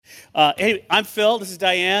Hey, I'm Phil. This is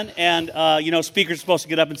Diane. And, speakers are supposed to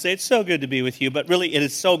get up and say, it's so good to be with you. But really, it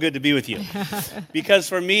is so good to be with you. Because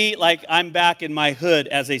for me, I'm back in my hood,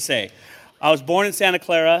 as they say. I was born in Santa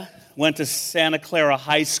Clara, went to Santa Clara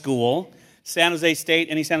High School. San Jose State.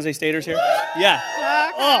 Any San Jose Staters here? Yeah.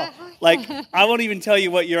 I won't even tell you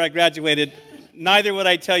what year I graduated. Neither would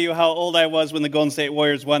I tell you how old I was when the Golden State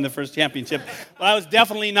Warriors won the first championship. But I was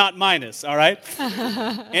definitely not minus, all right?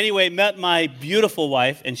 Anyway, met my beautiful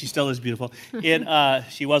wife, and she still is beautiful.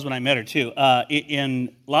 She was when I met her, too,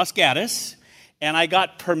 in Los Gatos. And I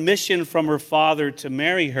got permission from her father to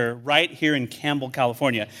marry her right here in Campbell,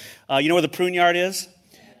 California. You know where the Prune Yard is?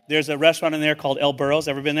 There's a restaurant in there called El Burro's.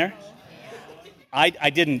 Ever been there? I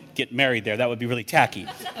didn't get married there. That would be really tacky.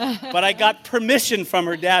 But I got permission from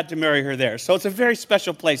her dad to marry her there. So it's a very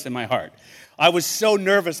special place in my heart. I was so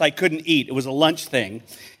nervous I couldn't eat. It was a lunch thing.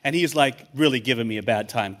 And he's really giving me a bad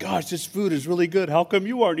time. Gosh, this food is really good. How come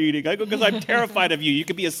you aren't eating? I go, because I'm terrified of you. You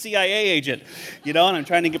could be a CIA agent, and I'm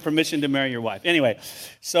trying to get permission to marry your wife. Anyway,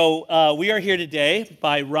 so we are here today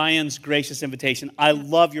by Ryan's gracious invitation. I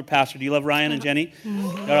love your pastor. Do you love Ryan and Jenny?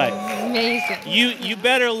 All right. Amazing. You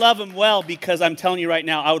better love them well, because I'm telling you right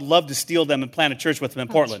now, I would love to steal them and plant a church with them in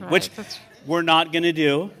Portland, which we're not going to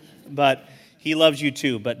do, but he loves you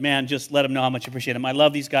too, but man, just let him know how much you appreciate him. I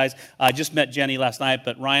love these guys. I just met Jenny last night,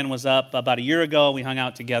 but Ryan was up about a year ago. We hung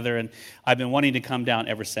out together, and I've been wanting to come down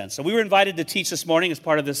ever since. So we were invited to teach this morning as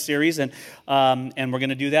part of this series, and we're going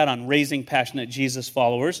to do that on raising passionate Jesus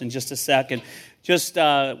followers in just a second. Just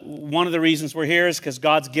one of the reasons we're here is because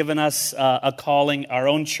God's given us a calling, our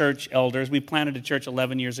own church elders. We planted a church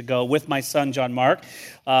 11 years ago with my son, John Mark,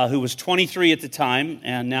 who was 23 at the time,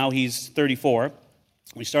 and now he's 34.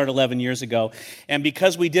 We started 11 years ago, and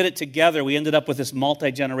because we did it together, we ended up with this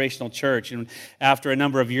multi-generational church, and after a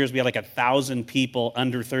number of years, we had 1,000 people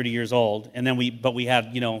under 30 years old, and then we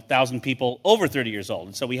had, 1,000 people over 30 years old,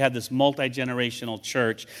 and so we had this multi-generational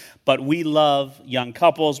church, but we love young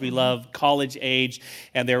couples, we love college age,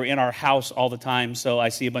 and they're in our house all the time, so I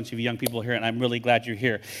see a bunch of young people here, and I'm really glad you're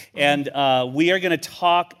here, and we are going to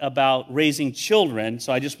talk about raising children,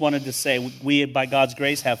 so I just wanted to say, we, by God's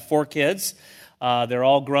grace, have 4 kids. They're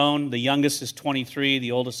all grown. The youngest is 23.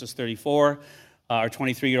 The oldest is 34. Our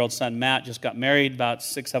 23-year-old son, Matt, just got married about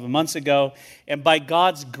 6-7 months ago. And by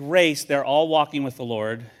God's grace, they're all walking with the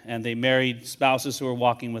Lord. And they married spouses who are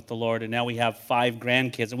walking with the Lord. And now we have 5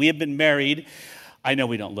 grandkids. And we have been married, I know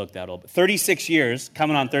we don't look that old, but 36 years,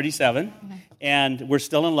 coming on 37. And we're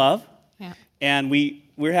still in love. Yeah. And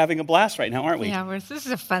we're having a blast right now, aren't we? Yeah, this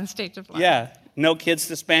is a fun stage of life. Yeah. No kids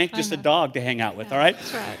to spank, just a dog to hang out with, all right?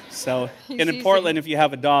 That's right. So, and in Portland, if you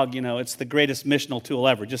have a dog, it's the greatest missional tool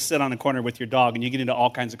ever. Just sit on a corner with your dog, and you get into all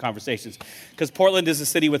kinds of conversations. Because Portland is a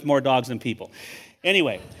city with more dogs than people.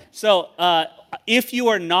 Anyway, so if you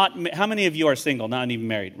are not, how many of you are single, not even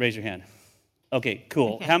married? Raise your hand. Okay,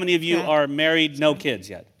 cool. Okay. How many of you are married, no kids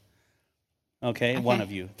yet? Okay, 1 of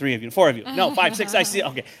you, 3 of you, 4 of you. No, 5, 6, I see.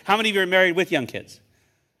 Okay, how many of you are married with young kids?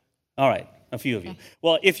 All right. A few of you.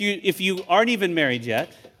 Well, if you aren't even married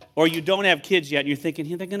yet, or you don't have kids yet, and you're thinking,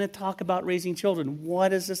 hey, they're going to talk about raising children. What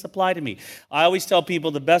does this apply to me? I always tell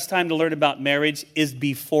people the best time to learn about marriage is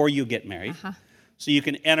before you get married, so you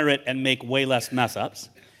can enter it and make way less mess-ups.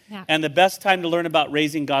 Yeah. And the best time to learn about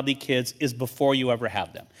raising godly kids is before you ever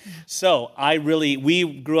have them. Yeah. So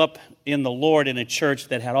we grew up in the Lord in a church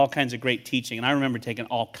that had all kinds of great teaching. And I remember taking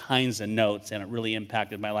all kinds of notes, and it really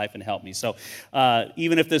impacted my life and helped me. So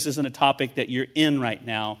even if this isn't a topic that you're in right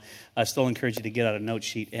now, I still encourage you to get out a note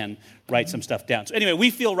sheet and write some stuff down. So anyway, we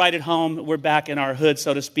feel right at home. We're back in our hood,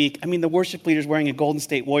 so to speak. I mean, the worship leader's wearing a Golden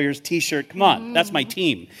State Warriors t-shirt. Come on, that's my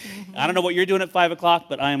team. I don't know what you're doing at 5 o'clock,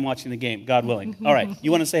 but I am watching the game, God willing. All right,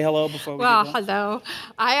 you want to say hello before we Well, hello.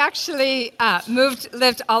 I actually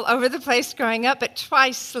lived all over the place growing up, but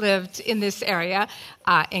twice lived in this area.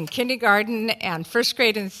 In kindergarten and first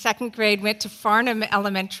grade and second grade, went to Farnham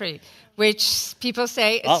Elementary, which people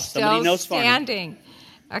say is still standing. Farnham.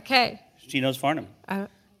 Okay. She knows Farnham.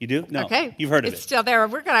 You do? No. Okay. You've heard of it. It's still there.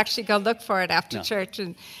 We're going to actually go look for it after church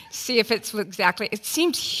and see if it's exactly. It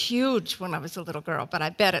seemed huge when I was a little girl, but I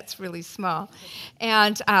bet it's really small.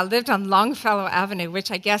 And I lived on Longfellow Avenue, which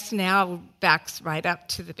I guess now backs right up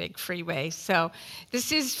to the big freeway. So this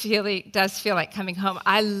does feel like coming home.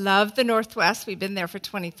 I love the Northwest. We've been there for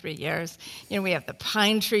 23 years. We have the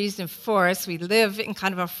pine trees and forests. We live in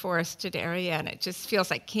kind of a forested area, and it just feels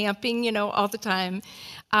like camping, all the time.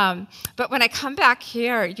 But when I come back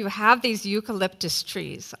here, you have these eucalyptus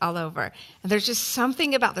trees all over. And there's just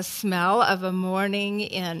something about the smell of a morning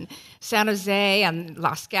in San Jose and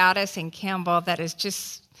Los Gatos and Campbell that is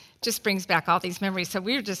just brings back all these memories. So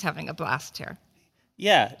we're just having a blast here.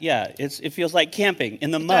 Yeah. It feels like camping in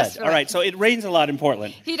the It mud. does feel All like right, so it rains a lot in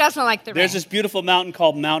Portland. He doesn't like the rain. There's this beautiful mountain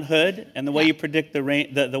called Mount Hood, and the way you predict the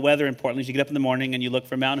rain, the weather in Portland is you get up in the morning and you look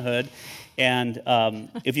for Mount Hood, and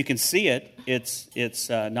if you can see it, it's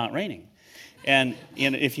not raining. And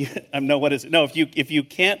if you if you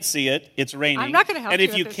can't see it, it's raining. I'm not going to help and you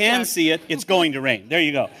if you with this can joke. see it, it's going to rain. There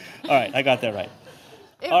you go. All right, I got that right.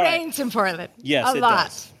 It all right. rains in Portland. Yes, a it lot.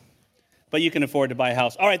 does. But you can afford to buy a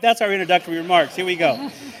house. All right, that's our introductory remarks. Here we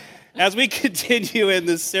go. As we continue in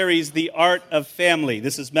this series, The Art of Family,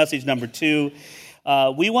 this is message number 2.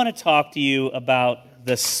 We want to talk to you about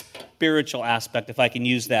the spiritual aspect, if I can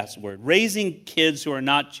use that word. Raising kids who are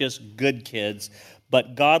not just good kids,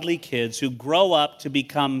 but godly kids who grow up to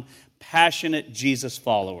become passionate Jesus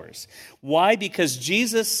followers. Why? Because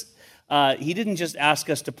Jesus, he didn't just ask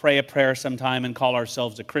us to pray a prayer sometime and call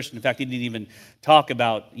ourselves a Christian. In fact, he didn't even talk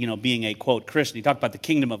about, being a, quote, Christian. He talked about the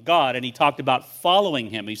kingdom of God, and he talked about following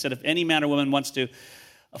him. He said, if any man or woman wants to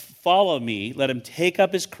follow me, let him take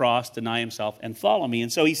up his cross, deny himself, and follow me.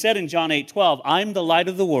 And so he said in John 8:12, I'm the light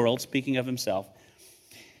of the world, speaking of himself.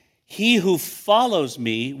 He who follows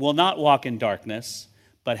me will not walk in darkness,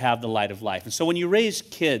 but have the light of life. And so when you raise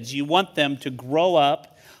kids, you want them to grow up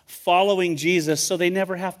following Jesus so they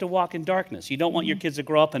never have to walk in darkness. You don't want your kids to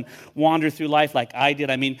grow up and wander through life like I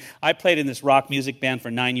did. I mean, I played in this rock music band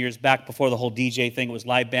for 9 years, back before the whole DJ thing. It was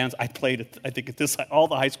live bands. I played, I think, at all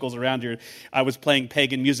the high schools around here. I was playing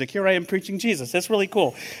pagan music. Here I am preaching Jesus. That's really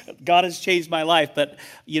cool. God has changed my life. But,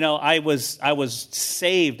 I was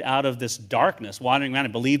saved out of this darkness, wandering around. I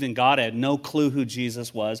believed in God. I had no clue who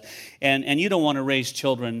Jesus was. And you don't want to raise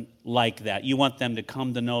children like that. You want them to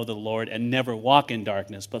come to know the Lord and never walk in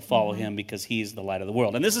darkness, but follow him because he's the light of the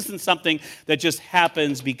world. And this isn't something that just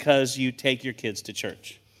happens because you take your kids to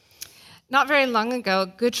church. Not very long ago, a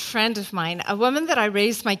good friend of mine, a woman that I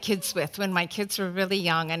raised my kids with when my kids were really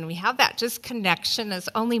young, and we have that just connection as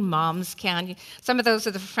only moms can. Some of those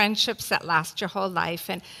are the friendships that last your whole life.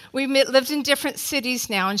 And we lived in different cities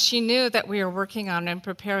now, and she knew that we were working on and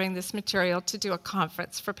preparing this material to do a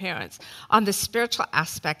conference for parents on the spiritual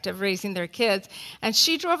aspect of raising their kids. And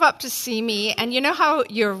she drove up to see me, and you know how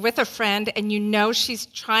you're with a friend and you know she's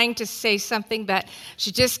trying to say something, but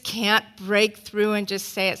she just can't break through and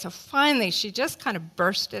just say it. So finally, she just kind of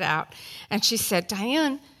burst it out. And she said,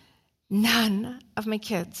 Diane, none of my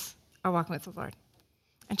kids are walking with the Lord.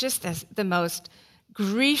 And just as the most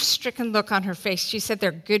grief-stricken look on her face, she said,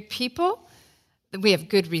 they're good people, we have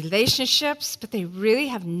good relationships, but they really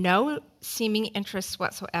have no seeming interest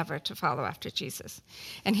whatsoever to follow after Jesus.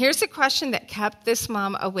 And here's the question that kept this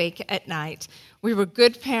mom awake at night. We were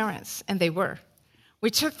good parents, and they were.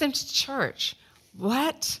 We took them to church.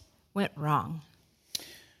 What went wrong?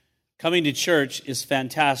 Coming to church is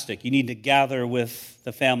fantastic. You need to gather with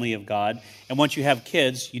the family of God. And once you have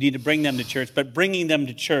kids, you need to bring them to church. But bringing them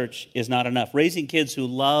to church is not enough. Raising kids who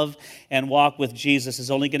love and walk with Jesus is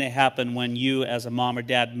only going to happen when you, as a mom or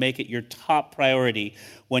dad, make it your top priority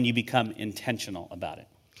when you become intentional about it.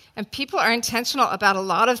 And people are intentional about a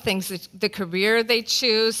lot of things, the career they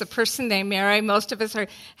choose, the person they marry. Most of us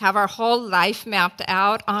have our whole life mapped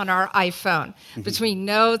out on our iPhone. Between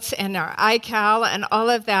notes and our iCal and all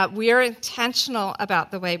of that, we are intentional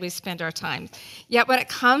about the way we spend our time. Yet when it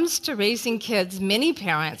comes to raising kids, many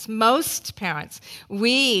parents, most parents,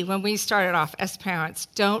 when we started off as parents,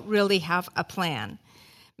 don't really have a plan.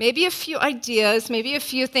 Maybe a few ideas, maybe a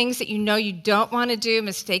few things that you don't want to do,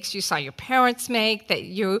 mistakes you saw your parents make, that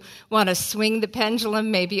you want to swing the pendulum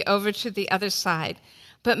maybe over to the other side.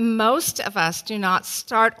 But most of us do not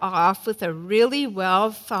start off with a really well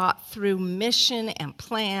thought through mission and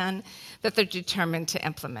plan that they're determined to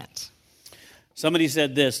implement. Somebody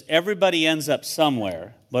said this, everybody ends up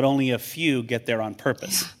somewhere, but only a few get there on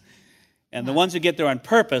purpose. And the ones who get there on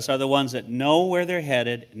purpose are the ones that know where they're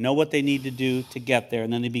headed, know what they need to do to get there,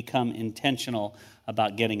 and then they become intentional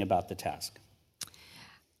about getting about the task.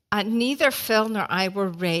 Neither Phil nor I were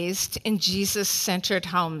raised in Jesus-centered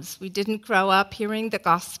homes. We didn't grow up hearing the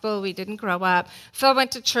gospel. We didn't grow up. Phil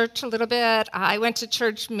went to church a little bit. I went to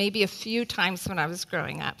church maybe a few times when I was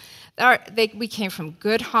growing up. We came from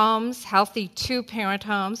good homes, healthy two-parent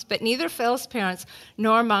homes, but neither Phil's parents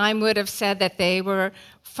nor mine would have said that they were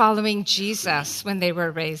following Jesus when they were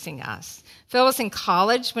raising us. Phil was in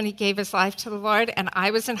college when he gave his life to the Lord, and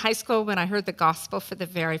I was in high school when I heard the gospel for the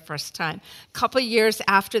very first time. A couple years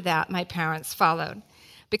after that, my parents followed.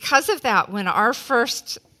 Because of that, when our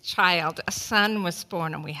first child, a son, was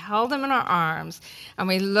born, and we held him in our arms, and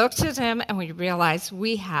we looked at him, and we realized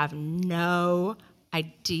we have no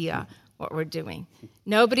idea what we're doing.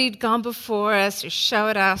 Nobody had gone before us or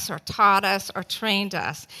showed us or taught us or trained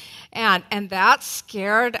us. And that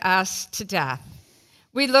scared us to death.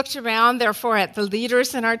 We looked around, therefore, at the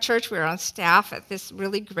leaders in our church. We were on staff at this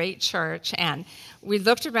really great church, and we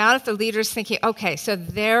looked around at the leaders thinking, okay, so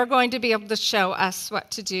they're going to be able to show us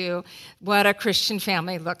what to do, what a Christian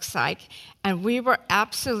family looks like. And we were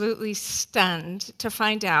absolutely stunned to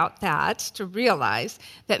find out that, to realize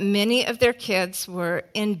that many of their kids were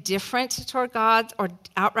indifferent toward God or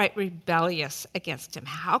outright rebellious against him.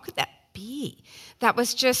 How could that be? That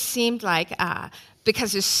was just seemed like,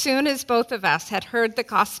 because as soon as both of us had heard the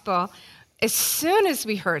gospel, as soon as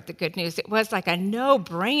we heard the good news, it was like a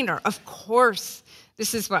no-brainer. Of course,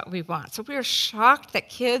 this is what we want. So we were shocked that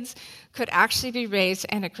kids could actually be raised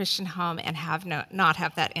in a Christian home and not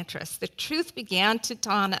have that interest. The truth began to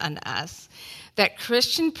dawn on us that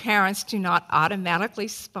Christian parents do not automatically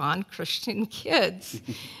spawn Christian kids.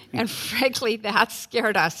 And frankly, that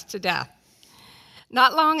scared us to death.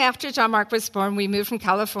 Not long after John Mark was born, we moved from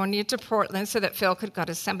California to Portland so that Phil could go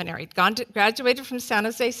to seminary. He'd graduated from San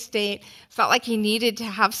Jose State, felt like he needed to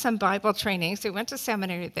have some Bible training, so he went to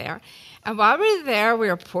seminary there. And while we were there, we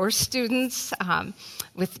were poor students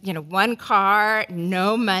with one car,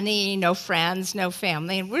 no money, no friends, no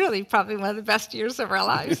family, and really probably one of the best years of our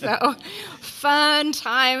lives. So fun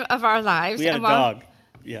time of our lives. We had a dog.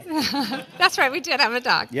 Yeah. That's right, we did have a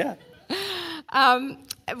dog. Yeah.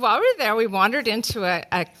 While we were there, we wandered into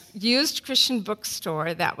a used Christian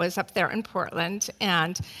bookstore that was up there in Portland,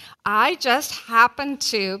 and I just happened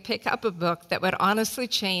to pick up a book that would honestly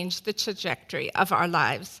change the trajectory of our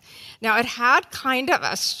lives. Now, it had kind of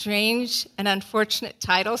a strange and unfortunate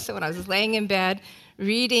title, so when I was laying in bed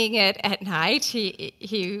reading it at night,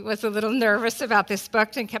 he was a little nervous about this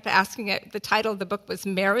book and kept asking it. The title of the book was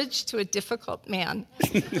Marriage to a Difficult Man.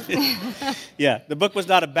 Yeah, the book was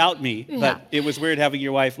not about me, but it was weird having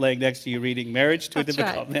your wife laying next to you reading Marriage to a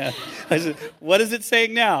Difficult Man. I said, what is it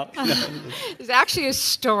saying now? It's actually a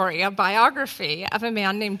story, a biography of a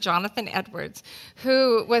man named Jonathan Edwards,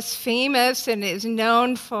 who was famous and is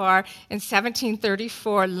known for, in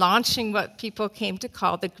 1734, launching what people came to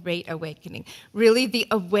call the Great Awakening. Really the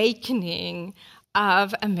awakening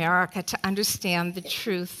of America to understand the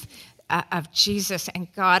truth of Jesus and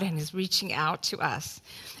God and his reaching out to us.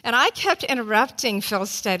 And I kept interrupting Phil's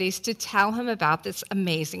studies to tell him about this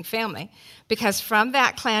amazing family, because from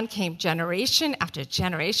that clan came generation after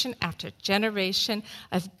generation after generation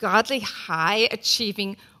of godly,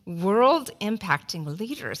 high-achieving, world-impacting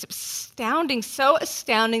leaders. It was astounding, so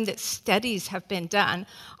astounding that studies have been done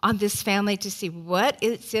on this family to see what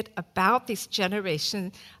is it about these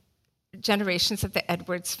generations of the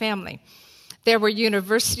Edwards family. There were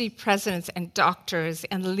university presidents and doctors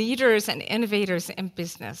and leaders and innovators in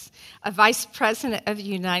business, a vice president of the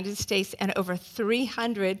United States, and over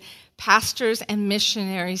 300 pastors and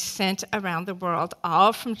missionaries sent around the world,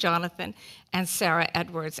 all from Jonathan and Sarah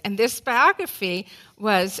Edwards. And this biography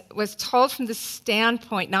was told from the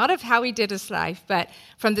standpoint, not of how he did his life, but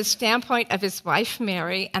from the standpoint of his wife,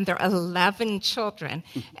 Mary, and their 11 children,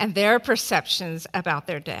 and their perceptions about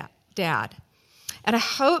their dad. And a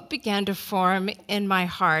hope began to form in my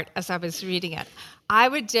heart as I was reading it. I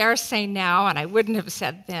would dare say now, and I wouldn't have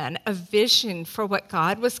said then, a vision for what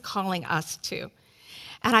God was calling us to.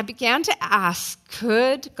 And I began to ask,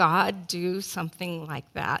 could God do something like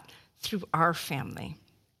that through our family?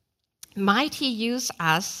 Might he use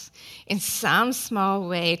us in some small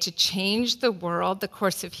way to change the world, the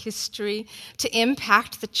course of history, to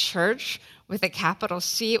impact the church with a capital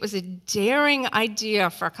C? It was a daring idea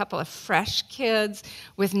for a couple of fresh kids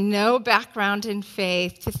with no background in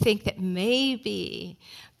faith to think that maybe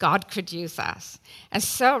God could use us. And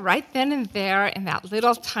so right then and there in that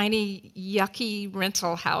little tiny yucky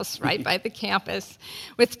rental house right by the campus,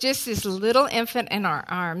 with just this little infant in our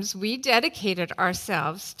arms, we dedicated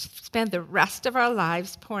ourselves to spend the rest of our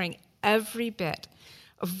lives pouring every bit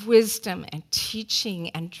of wisdom and teaching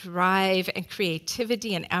and drive and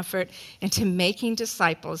creativity and effort into making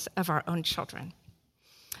disciples of our own children.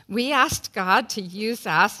 We asked God to use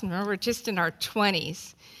us, remember we're just in our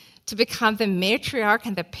 20s, to become the matriarch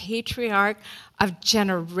and the patriarch of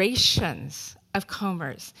generations of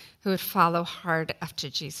Comers who would follow hard after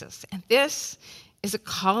Jesus. And this is a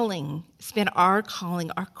calling. It's been our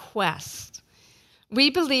calling, our quest. We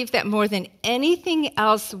believe that more than anything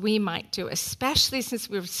else we might do, especially since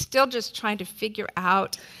we're still just trying to figure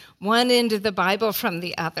out one end of the Bible from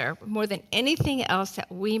the other, more than anything else that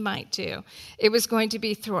we might do, it was going to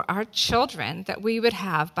be through our children that we would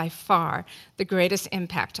have by far the greatest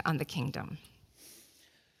impact on the kingdom.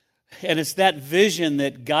 And it's that vision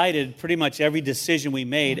that guided pretty much every decision we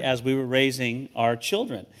made as we were raising our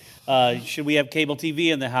children. Should we have cable TV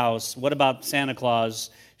in the house? What about Santa Claus?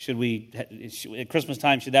 At Christmas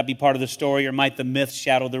time, should that be part of the story, or might the myth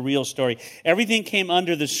shadow the real story? Everything came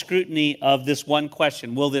under the scrutiny of this one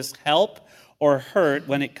question: will this help or hurt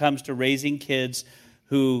when it comes to raising kids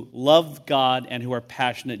who love God and who are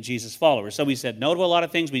passionate Jesus followers? So we said no to a lot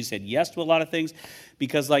of things. We said yes to a lot of things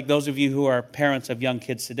because, like those of you who are parents of young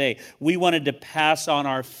kids today, we wanted to pass on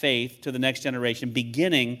our faith to the next generation,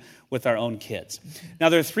 beginning with our own kids. Now,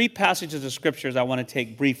 there are 3 passages of Scriptures I want to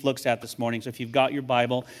take brief looks at this morning. So if you've got your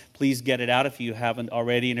Bible, please get it out if you haven't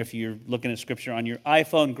already. And if you're looking at Scripture on your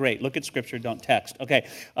iPhone, great. Look at Scripture, don't text. Okay,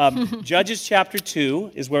 Judges chapter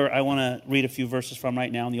 2 is where I want to read a few verses from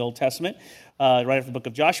right now in the Old Testament, right after the book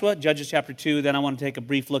of Joshua. Judges chapter 2, then I want to take a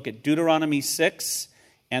brief look at Deuteronomy 6,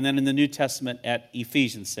 and then in the New Testament at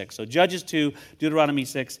Ephesians 6. So Judges 2, Deuteronomy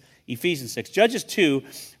 6, Ephesians 6. Judges 2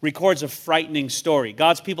 records a frightening story.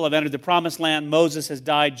 God's people have entered the promised land. Moses has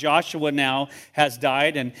died. Joshua now has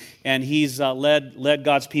died, and he's led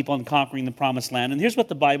God's people in conquering the promised land. And here's what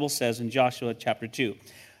the Bible says in Joshua chapter 2.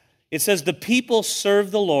 It says, the people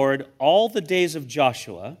served the Lord all the days of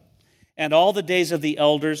Joshua and all the days of the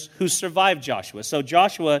elders who survived Joshua. So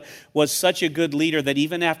Joshua was such a good leader that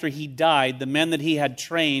even after he died, the men that he had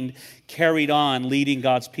trained carried on leading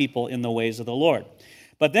God's people in the ways of the Lord.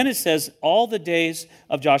 But then it says, all the days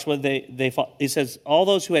of Joshua, it says, all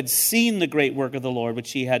those who had seen the great work of the Lord,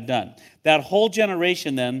 which he had done. That whole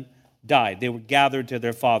generation then died. They were gathered to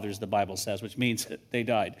their fathers, the Bible says, which means that they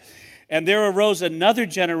died. And there arose another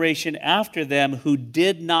generation after them who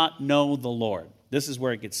did not know the Lord. This is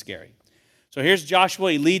where it gets scary. So here's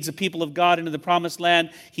Joshua. He leads the people of God into the promised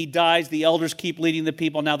land. He dies. The elders keep leading the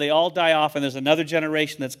people. Now they all die off, and there's another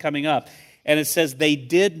generation that's coming up. And it says they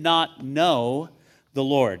did not know the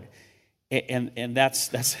Lord. And that's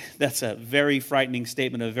a very frightening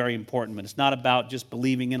statement, a very important one. It's not about just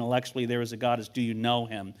believing intellectually there is a God. It's do you know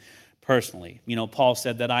him personally? You know, Paul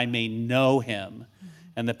said that I may know him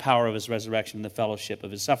and the power of his resurrection and the fellowship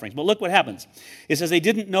of his sufferings. But look what happens. It says they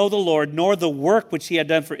didn't know the Lord nor the work which he had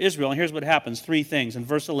done for Israel. And here's what happens. 3 things. In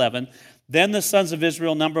verse 11, then the sons of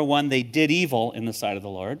Israel, number 1, they did evil in the sight of the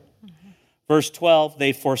Lord. Verse 12,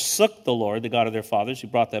 they forsook the Lord, the God of their fathers, who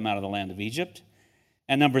brought them out of the land of Egypt.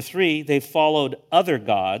 And number 3, they followed other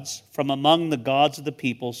gods from among the gods of the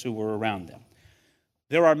peoples who were around them.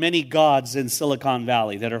 There are many gods in Silicon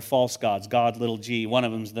Valley that are false gods, God little g. One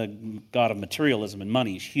of them is the god of materialism and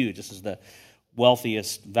money. It's huge. This is the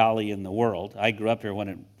wealthiest valley in the world. I grew up here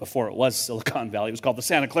before it was Silicon Valley. It was called the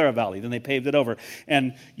Santa Clara Valley. Then they paved it over,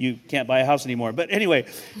 and you can't buy a house anymore. But anyway,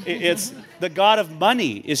 it's the god of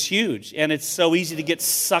money is huge, and it's so easy to get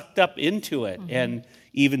sucked up into it and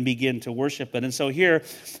even begin to worship it. And so here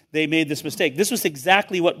they made this mistake. This was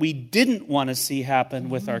exactly what we didn't want to see happen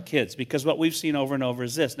with our kids, because what we've seen over and over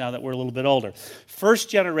is this, now that we're a little bit older. First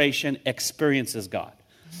generation experiences God.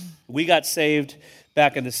 We got saved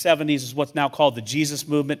back in the 70s. Is what's now called the Jesus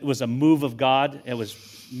movement. It was a move of God. It was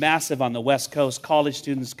massive on the West Coast. College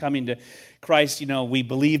students coming to Christ, we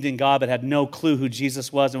believed in God but had no clue who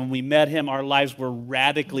Jesus was. And when we met him, our lives were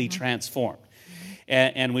radically transformed.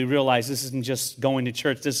 And we realized this isn't just going to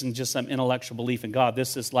church. This isn't just some intellectual belief in God.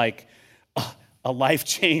 This is like a life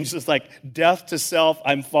change. It's like death to self.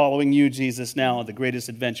 I'm following you, Jesus, now, the greatest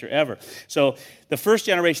adventure ever. So the first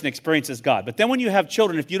generation experiences God. But then when you have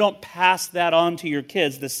children, if you don't pass that on to your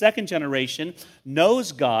kids, the second generation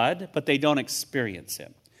knows God, but they don't experience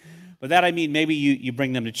him. By that I mean maybe you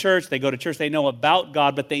bring them to church, they go to church, they know about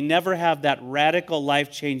God, but they never have that radical,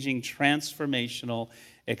 life-changing, transformational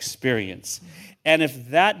experience. And if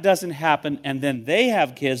that doesn't happen and then they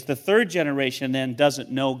have kids, the third generation then doesn't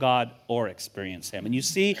know God or experience him. And you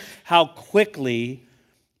see how quickly,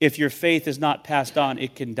 if your faith is not passed on,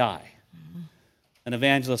 it can die. An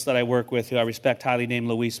evangelist that I work with, who I respect highly, named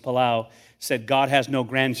Luis Palau, said, God has no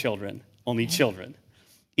grandchildren, only children.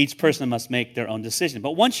 Each person must make their own decision.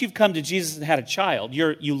 But once you've come to Jesus and had a child,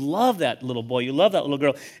 you love that little boy, you love that little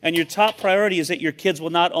girl, and your top priority is that your kids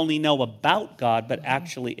will not only know about God, but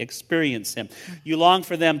actually experience him. You long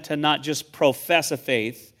for them to not just profess a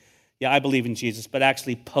faith, yeah, I believe in Jesus, but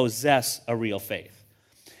actually possess a real faith.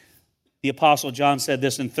 The Apostle John said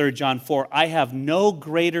this in 3 John 4, I have no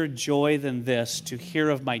greater joy than this, to hear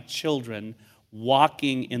of my children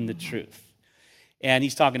walking in the truth. And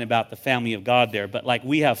he's talking about the family of God there. But like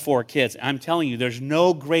we have 4 kids. I'm telling you, there's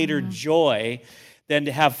no greater joy than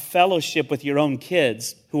to have fellowship with your own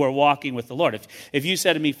kids who are walking with the Lord. If you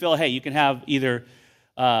said to me, Phil, hey, you can have either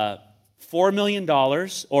 $4 million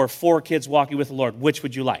or 4 kids walking with the Lord, which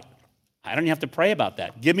would you like? I don't even have to pray about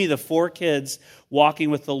that. Give me the 4 kids walking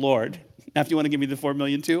with the Lord. Now, if you want to give me the 4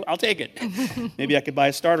 million too, I'll take it. Maybe I could buy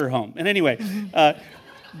a starter home. And anyway,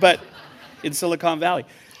 but in Silicon Valley.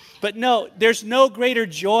 But no, there's no greater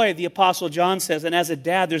joy, the Apostle John says, and as a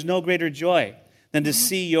dad, there's no greater joy than to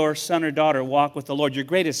see your son or daughter walk with the Lord. Your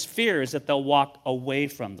greatest fear is that they'll walk away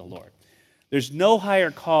from the Lord. There's no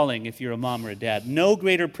higher calling if you're a mom or a dad, no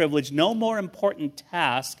greater privilege, no more important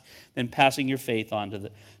task than passing your faith on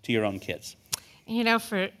to your own kids. You know,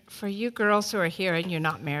 for you girls who are here and you're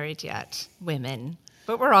not married yet, women,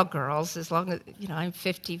 but we're all girls as long as, I'm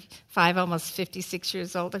 55, almost 56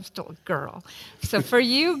 years old, I'm still a girl. So for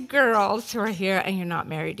you girls who are here and you're not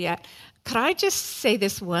married yet, could I just say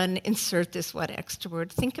insert this one extra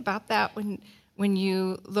word? Think about that when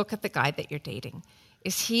you look at the guy that you're dating.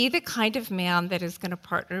 Is he the kind of man that is going to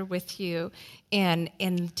partner with you in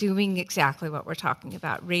doing exactly what we're talking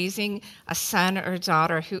about, raising a son or a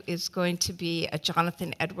daughter who is going to be a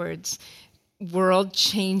Jonathan Edwards,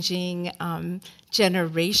 world-changing,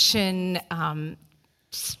 generation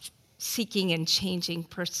seeking and changing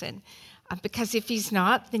person? Because if he's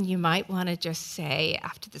not, then you might want to just say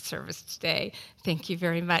after the service today, thank you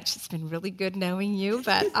very much. It's been really good knowing you,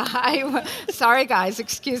 but sorry guys,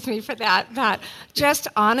 excuse me for that. But just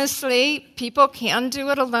honestly, people can do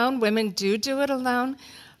it alone. Women do it alone.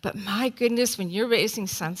 But my goodness, when you're raising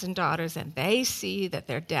sons and daughters and they see that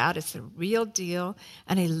their dad is the real deal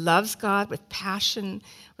and he loves God with passion,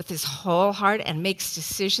 with his whole heart, and makes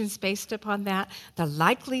decisions based upon that, the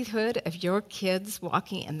likelihood of your kids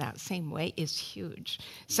walking in that same way is huge.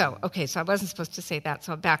 So I wasn't supposed to say that,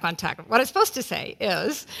 so I'm back on track. What I'm supposed to say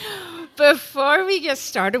is, before we get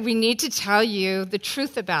started, we need to tell you the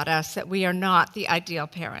truth about us, that we are not the ideal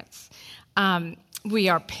parents. We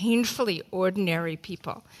are painfully ordinary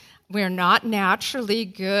people. We're not naturally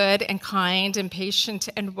good and kind and patient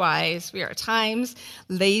and wise. We are at times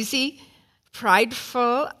lazy,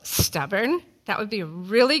 prideful, stubborn. That would be a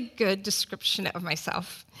really good description of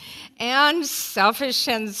myself. And selfish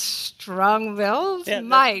and strong-willed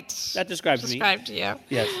that describes me. Describe to you.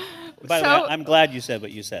 Yes. By the way, I'm glad you said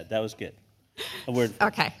what you said. That was good. A word.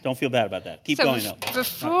 Okay. Don't feel bad about that. Keep going, though.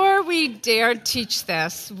 Before we dared teach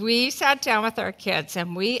this, we sat down with our kids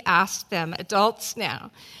and we asked them, adults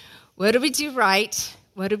now, what do we do right?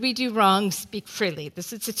 What do we do wrong? Speak freely.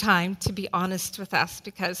 This is a time to be honest with us,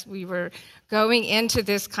 because we were going into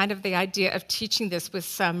this kind of the idea of teaching this with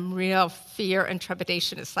some real fear and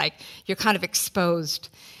trepidation. It's like you're kind of exposed.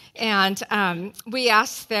 And we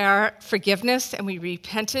asked their forgiveness, and we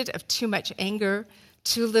repented of too much anger,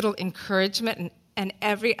 too little encouragement, and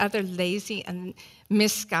every other lazy and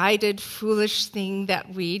misguided, foolish thing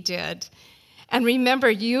that we did. And remember,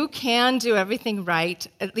 you can do everything right,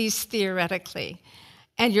 at least theoretically.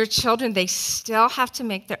 And your children, they still have to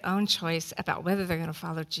make their own choice about whether they're going to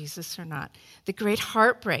follow Jesus or not. The great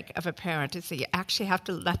heartbreak of a parent is that you actually have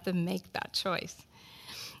to let them make that choice.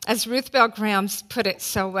 As Ruth Bell Graham put it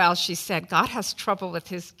so well, she said, God has trouble with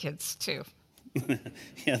his kids too.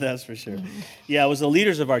 Yeah, that's for sure. Yeah, it was the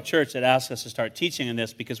leaders of our church that asked us to start teaching on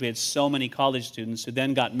this, because we had so many college students who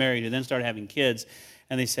then got married, who then started having kids.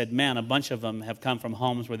 And they said, man, a bunch of them have come from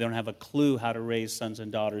homes where they don't have a clue how to raise sons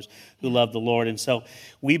and daughters who love the Lord. And so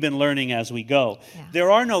we've been learning as we go. Yeah.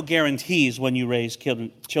 There are no guarantees when you raise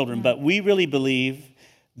children, but we really believe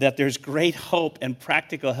that there's great hope and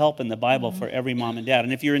practical help in the Bible for every mom and dad.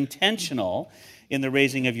 And if you're intentional in the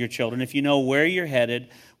raising of your children, if you know where you're headed,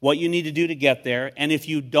 what you need to do to get there, and if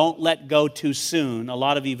you don't let go too soon, a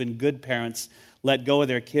lot of even good parents let go of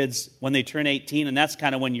their kids when they turn 18, and that's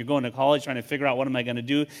kind of when you're going to college trying to figure out what am I going to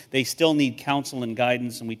do. They still need counsel and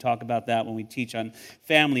guidance, and we talk about that when we teach on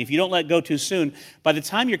family. If you don't let go too soon, by the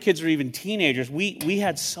time your kids are even teenagers, we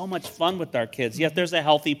had so much fun with our kids. Yes, there's a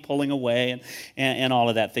healthy pulling away and all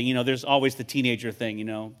of that thing. You know, there's always the teenager thing, you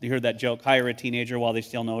know. You heard that joke, hire a teenager while they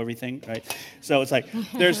still know everything, right? So it's like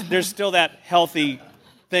there's still that healthy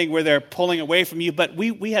thing where they're pulling away from you, but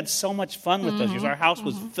we had so much fun with those years. Our house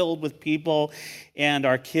was filled with people, and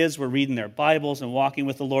our kids were reading their Bibles and walking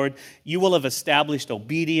with the Lord. You will have established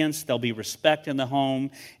obedience, there'll be respect in the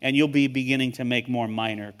home, and you'll be beginning to make more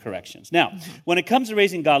minor corrections. Now, when it comes to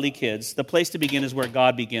raising godly kids, the place to begin is where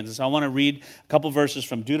God begins. And so I want to read a couple verses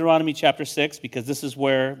from Deuteronomy chapter 6, because this is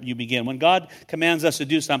where you begin. When God commands us to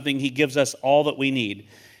do something, he gives us all that we need.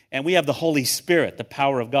 And we have the Holy Spirit, the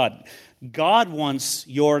power of God. God wants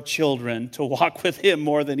your children to walk with him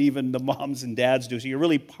more than even the moms and dads do. So you're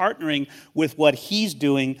really partnering with what he's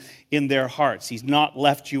doing in their hearts. He's not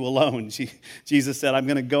left you alone. Jesus said, I'm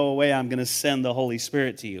going to go away. I'm going to send the Holy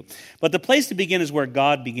Spirit to you. But the place to begin is where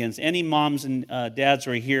God begins. Any moms and dads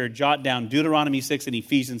who are here, jot down Deuteronomy 6 and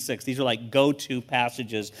Ephesians 6. These are like go-to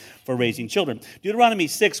passages for raising children. Deuteronomy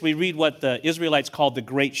 6, we read what the Israelites called the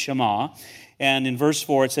Great Shema. And in verse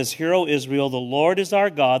 4, it says, Hear, O Israel, the Lord is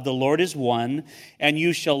our God, the Lord is one, and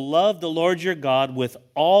you shall love the Lord your God with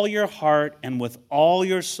all your heart and with all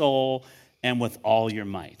your soul and with all your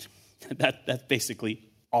might. That's basically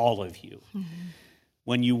all of you. Mm-hmm.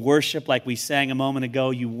 When you worship, like we sang a moment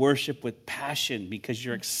ago, you worship with passion because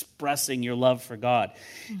you're expressing your love for God.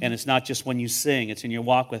 Mm-hmm. And it's not just when you sing, it's in your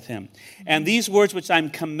walk with him. Mm-hmm. And these words which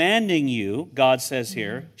I'm commanding you, God says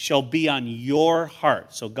here, shall be on your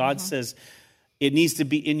heart. So God says, it needs to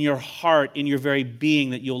be in your heart, in your very being,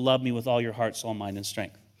 that you'll love me with all your heart, soul, mind, and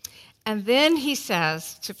strength. And then he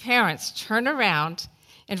says to parents, turn around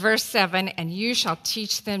in verse 7, and you shall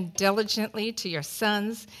teach them diligently to your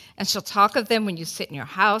sons, and shall talk of them when you sit in your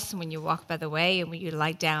house, and when you walk by the way, and when you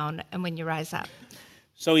lie down, and when you rise up.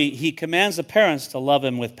 So he commands the parents to love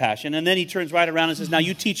him with passion, and then he turns right around and says, now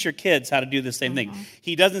you teach your kids how to do the same thing.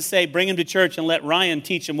 He doesn't say, bring him to church and let Ryan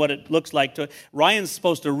teach him what it looks like. Ryan's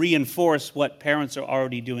supposed to reinforce what parents are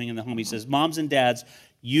already doing in the home. He says, moms and dads,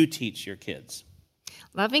 you teach your kids.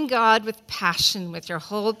 Loving God with passion, with your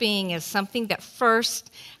whole being, is something that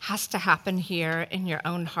first has to happen here in your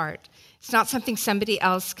own heart. It's not something somebody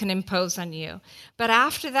else can impose on you. But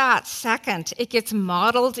after that, second, it gets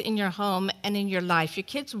modeled in your home and in your life. Your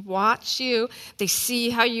kids watch you. They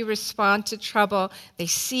see how you respond to trouble. They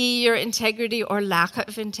see your integrity or lack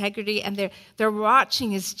of integrity. And they're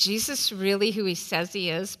watching, is Jesus really who he says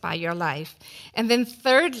he is by your life? And then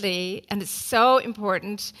thirdly, and it's so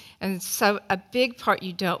important, and so a big part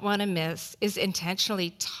you don't want to miss, is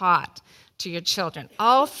intentionally taught to your children.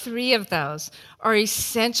 All three of those are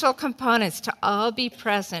essential components to all be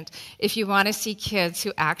present if you want to see kids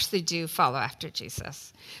who actually do follow after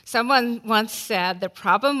Jesus. Someone once said, the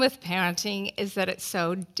problem with parenting is that it's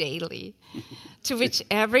so daily, to which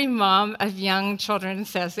every mom of young children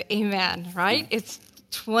says, amen, right? It's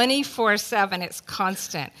 24/7, it's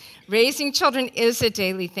constant. Raising children is a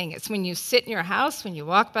daily thing. It's when you sit in your house, when you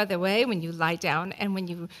walk by the way, when you lie down, and when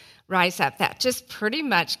you rise up. That just pretty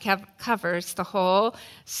much covers the whole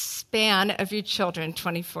span of your children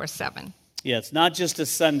 24/7. Yeah, it's not just a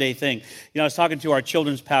Sunday thing. You know, I was talking to our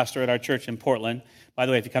children's pastor at our church in Portland. By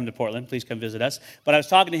the way, if you come to Portland, please come visit us. But I was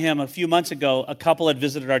talking to him a few months ago. A couple had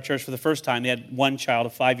visited our church for the first time. They had one child, a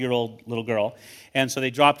 5-year-old little girl. And so they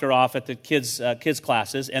dropped her off at the kids'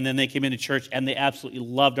 classes, and then they came into church, and they absolutely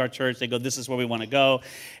loved our church. They go, this is where we want to go.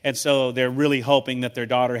 And so they're really hoping that their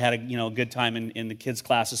daughter had a good time in the kids'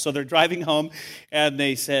 classes. So they're driving home, and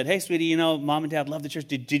they said, hey, sweetie, Mom and Dad love the church.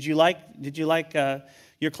 Did you like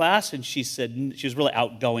your class? And she said, she was a really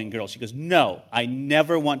outgoing girl. She goes, no, I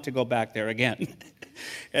never want to go back there again.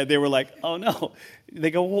 And they were like, oh, no. They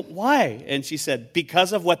go, well, why? And she said,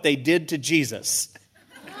 because of what they did to Jesus.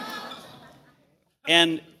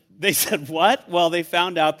 And they said, what? Well, they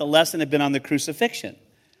found out the lesson had been on the crucifixion.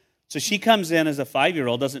 So she comes in as a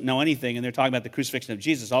 5-year-old, doesn't know anything, and they're talking about the crucifixion of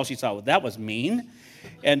Jesus. All she thought, well, that was mean.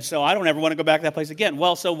 And so I don't ever want to go back to that place again.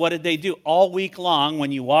 Well, so what did they do? All week long,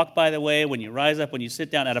 when you walk by the way, when you rise up, when you sit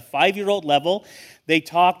down, at a 5-year-old level, they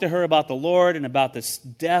talked to her about the Lord and about this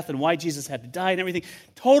death and why Jesus had to die and everything.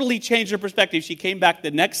 Totally changed her perspective. She came back the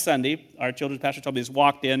next Sunday. Our children's pastor told me this,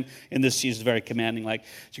 walked in this, she's very commanding.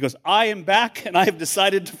 She goes, I am back and I have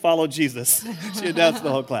decided to follow Jesus. She announced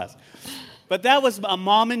the whole class. But that was a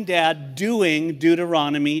mom and dad doing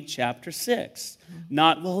Deuteronomy chapter 6.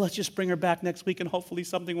 Not, well, let's just bring her back next week and hopefully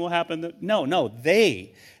something will happen. No,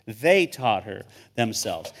 they taught her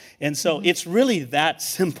themselves. And so it's really that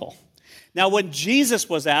simple. Now, when Jesus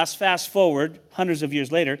was asked, fast forward hundreds of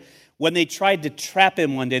years later, when they tried to trap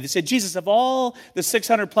him one day, they said, Jesus, of all the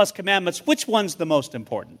 600 plus commandments, which one's the most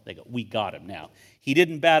important? They go, we got him now. He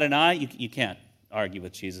didn't bat an eye. You can't argue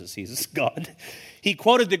with Jesus. He's God. He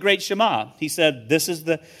quoted the great Shema. He said,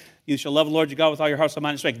 you shall love the Lord your God with all your heart, soul,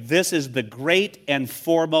 mind, and strength. This is the great and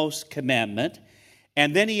foremost commandment.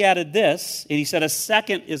 And then he added this, and he said, a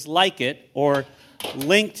second is like it, or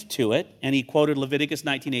linked to it, and he quoted Leviticus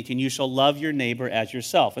 19:18, you shall love your neighbor as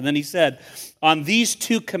yourself. And then he said, on these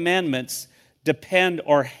two commandments depend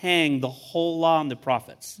or hang the whole law and the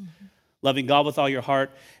prophets, loving God with all your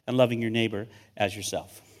heart and loving your neighbor as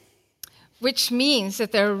yourself. Which means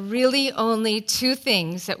that there are really only two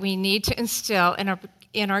things that we need to instill in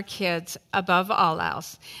in our kids above all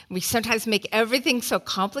else. We sometimes make everything so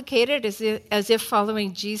complicated as if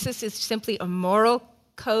following Jesus is simply a moral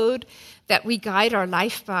code that we guide our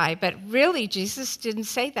life by. But really, Jesus didn't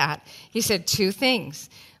say that. He said two things.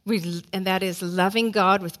 And that is loving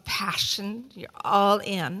God with passion, you're all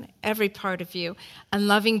in, every part of you, and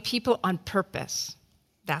loving people on purpose.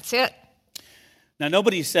 That's it. Now,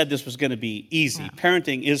 nobody said this was going to be easy. No.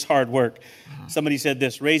 Parenting is hard work. Somebody said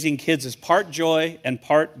this, raising kids is part joy and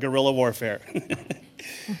part guerrilla warfare.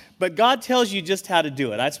 But God tells you just how to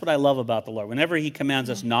do it. That's what I love about the Lord. Whenever he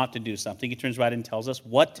commands us not to do something, he turns right and tells us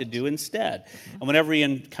what to do instead. And whenever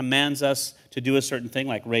he commands us to do a certain thing,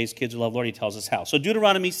 like raise kids who love the Lord, he tells us how. So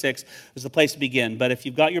Deuteronomy 6 is the place to begin. But if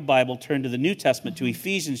you've got your Bible, turn to the New Testament, to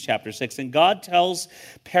Ephesians chapter 6. And God tells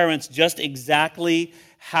parents just exactly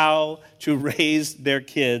how to raise their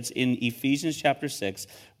kids in Ephesians chapter 6,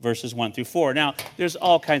 verses 1 through 4. Now, there's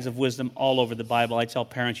all kinds of wisdom all over the Bible. I tell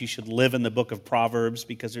parents you should live in the book of Proverbs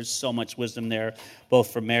because there's so much wisdom there,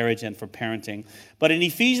 both for marriage and for parenting. But in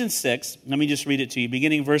Ephesians 6, let me just read it to you,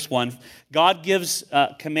 beginning verse 1, God gives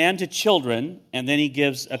a command to children, and then he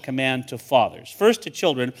gives a command to fathers. First to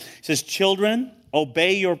children, he says, "Children,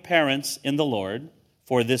 obey your parents in the Lord,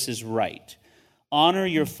 for this is right. Honor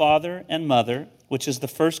your father and mother, which is the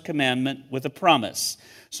first commandment with a promise,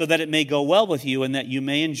 so that it may go well with you and that you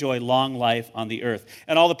may enjoy long life on the earth."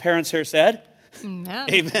 And all the parents here said, Amen.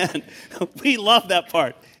 Amen. We love that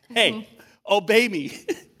part. Hey, obey me,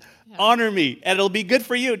 honor me, and it'll be good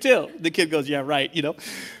for you too. The kid goes, yeah, right,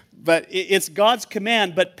 But it's God's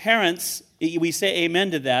command, but parents, we say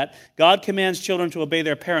amen to that. God commands children to obey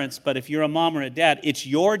their parents, but if you're a mom or a dad, it's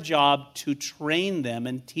your job to train them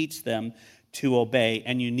and teach them to obey,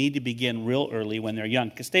 and you need to begin real early when they're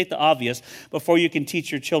young. To state the obvious, before you can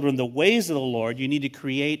teach your children the ways of the Lord, you need to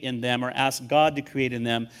create in them, or ask God to create in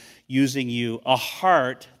them, using you, a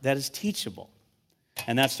heart that is teachable.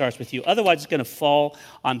 And that starts with you. Otherwise, it's going to fall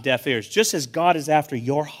on deaf ears. Just as God is after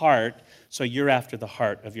your heart, so you're after the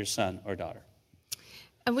heart of your son or daughter.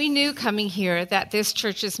 And we knew coming here that this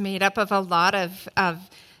church is made up of a lot of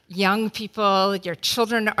young people. Your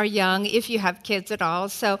children are young, if you have kids at all.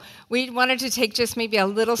 So we wanted to take just maybe a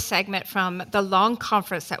little segment from the long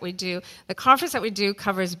conference that we do. The conference that we do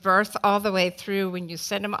covers birth all the way through when you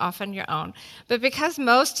send them off on your own. But because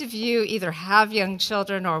most of you either have young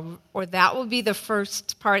children or that will be the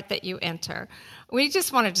first part that you enter, we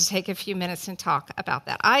just wanted to take a few minutes and talk about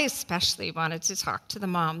that. I especially wanted to talk to the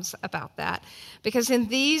moms about that because in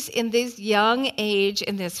this young age,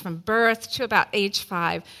 in this from birth to about age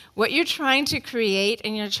 5, what you're trying to create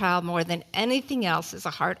in your child more than anything else is a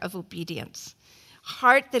heart of obedience.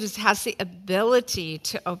 Heart that has the ability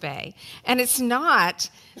to obey. And it's not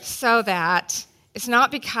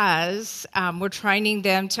because we're training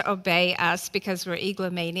them to obey us because we're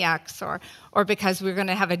egomaniacs or because we're going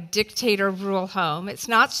to have a dictator rule home. It's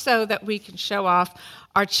not so that we can show off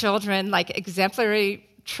our children like exemplary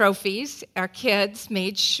trophies. Our kids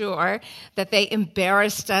made sure that they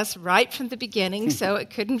embarrassed us right from the beginning, so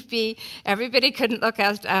everybody couldn't look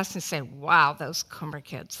at us and say, wow, those Coomer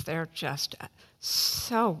kids, they're just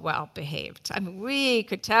so well behaved. I mean, we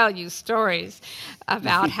could tell you stories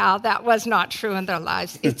about how that was not true in their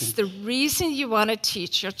lives. It's the reason you want to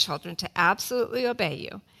teach your children to absolutely obey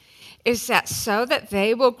you is that so that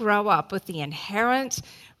they will grow up with the inherent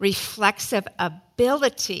reflexive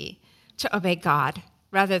ability to obey God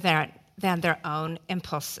rather than their own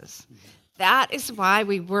impulses. That is why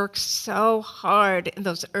we work so hard in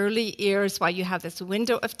those early years while you have this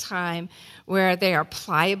window of time where they are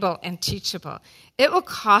pliable and teachable. It will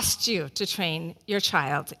cost you to train your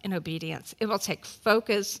child in obedience. It will take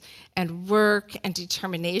focus and work and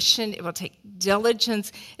determination. It will take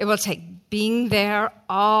diligence. It will take being there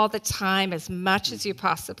all the time as much as you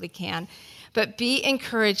possibly can. But be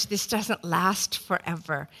encouraged, this doesn't last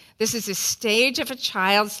forever. This is a stage of a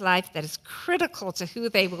child's life that is critical to who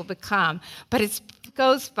they will become, but it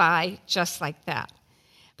goes by just like that.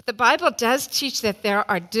 But the Bible does teach that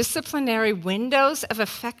there are disciplinary windows of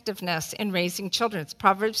effectiveness in raising children. It's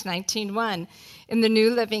Proverbs 19:1 in the New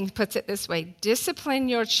Living puts it this way, discipline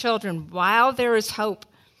your children while there is hope.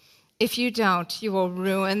 If you don't, you will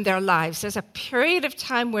ruin their lives. There's a period of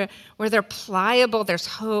time where they're pliable. There's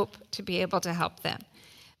hope to be able to help them.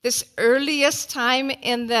 This earliest time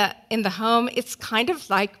in the home, it's kind of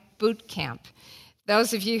like boot camp.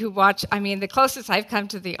 Those of you who watch, the closest I've come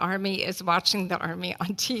to the Army is watching the Army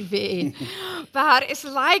on TV. But it's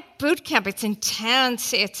like boot camp. It's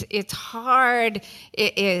intense. It's hard.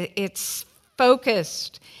 It's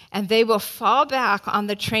focused. And they will fall back on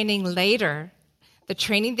the training later The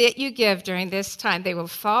training that you give during this time, they will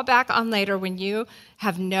fall back on later when you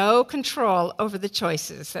have no control over the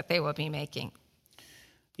choices that they will be making.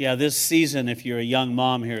 Yeah, this season, if you're a young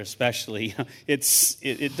mom here especially,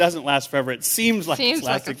 it doesn't last forever. It seems like it's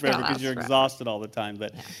lasting forever because you're exhausted all the time,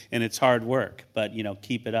 and it's hard work. But,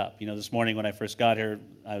 keep it up. This morning when I first got here,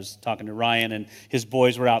 I was talking to Ryan, and his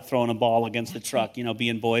boys were out throwing a ball against the truck,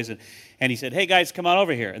 being boys. And he said, hey, guys, come on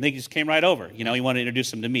over here. And they just came right over. He wanted to introduce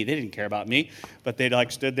them to me. They didn't care about me, but they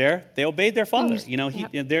stood there. They obeyed their father.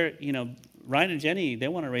 Ryan and Jenny, they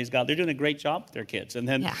want to raise God. They're doing a great job with their kids. And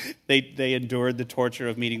then they endured the torture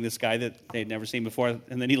of meeting this guy that they'd never seen before.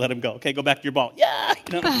 And then he let them go. Okay, go back to your ball. Yeah!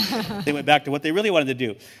 They went back to what they really wanted to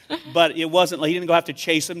do. But it wasn't like he didn't go have to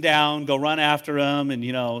chase them down, go run after them. And,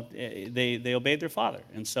 they obeyed their father.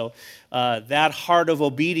 And so that heart of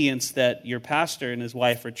obedience that your pastor and his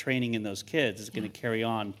wife are training in those kids is going to carry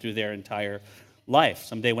on through their entire life.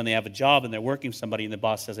 Someday when they have a job and they're working with somebody and the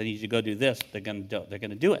boss says, I need you to go do this, they're going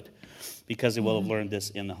to do it because they will have learned this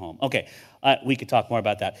in the home. Okay, we could talk more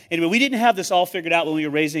about that. Anyway, we didn't have this all figured out when we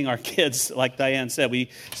were raising our kids, like Diane said. We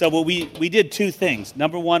did two things.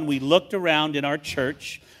 Number one, we looked around in our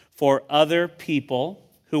church for other people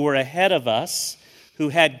who were ahead of us, who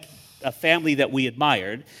had a family that we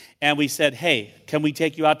admired, and we said, hey, can we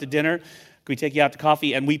take you out to dinner? Can we take you out to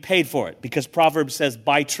coffee? And we paid for it because Proverbs says,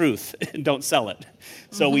 buy truth and don't sell it.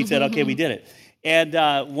 So we said, okay, we did it. And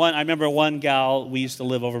I remember one gal, we used to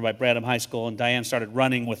live over by Bradham High School, and Diane started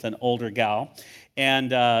running with an older gal and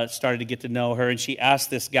started to get to know her. And she asked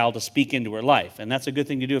this gal to speak into her life. And that's a good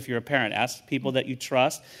thing to do if you're a parent. Ask people that you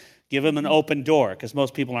trust. Give them an open door because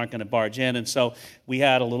most people aren't going to barge in. And so we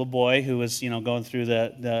had a little boy who was, going through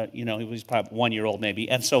he was probably 1 year old maybe.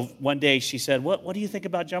 And so one day she said, what do you think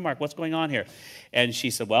about John Mark? What's going on here? And she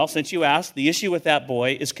said, well, since you asked, the issue with that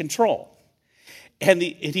boy is control. And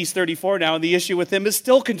he's 34 now, and the issue with him is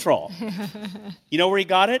still control. You know where he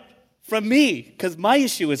got it? From me, because my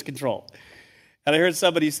issue is control. And I heard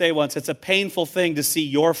somebody say once, it's a painful thing to see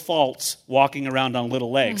your faults walking around on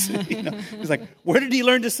little legs. He's like, where did he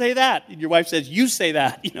learn to say that? And your wife says, you say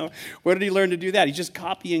that. Where did he learn to do that? He's just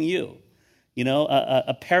copying you.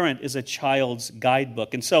 A parent is a child's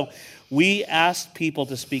guidebook. And so we asked people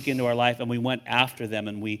to speak into our life, and we went after them,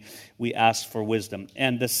 and we asked for wisdom.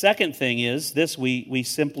 And the second thing is this, we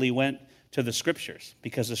simply went to the Scriptures,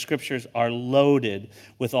 because the Scriptures are loaded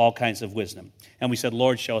with all kinds of wisdom. And we said,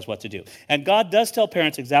 Lord, show us what to do. And God does tell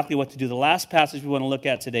parents exactly what to do. The last passage we want to look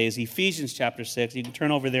at today is Ephesians chapter 6. You can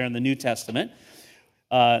turn over there in the New Testament.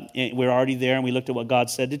 We're already there, and we looked at what God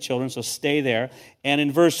said to children, so stay there. And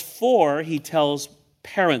in verse 4, he tells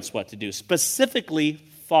parents what to do, specifically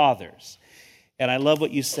fathers. And I love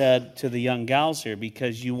what you said to the young gals here,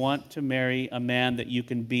 because you want to marry a man that you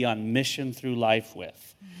can be on mission through life with.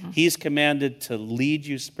 He's commanded to lead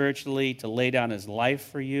you spiritually, to lay down his life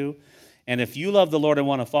for you. And if you love the Lord and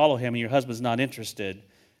want to follow him and your husband's not interested,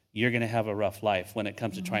 you're going to have a rough life when it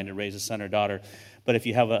comes to trying to raise a son or daughter. But if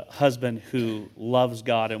you have a husband who loves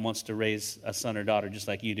God and wants to raise a son or daughter just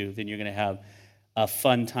like you do, then you're going to have a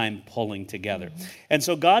fun time pulling together. And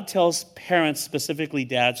so God tells parents, specifically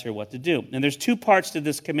dads here, what to do. And there's two parts to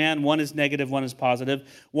this command. One is negative, one is positive.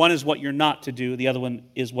 One is what you're not to do. The other one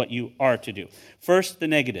is what you are to do. First, the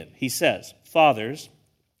negative. He says, fathers,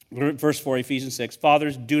 verse 4, Ephesians 6,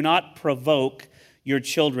 fathers, do not provoke your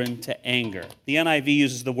children to anger. The NIV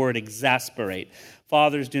uses the word exasperate.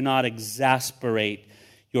 Fathers, do not exasperate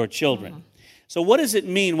your children. So what does it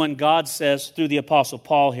mean when God says, through the Apostle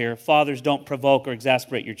Paul here, fathers, don't provoke or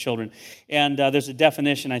exasperate your children? And there's a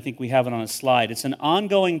definition, I think we have it on a slide. It's an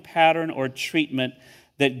ongoing pattern or treatment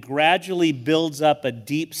that gradually builds up a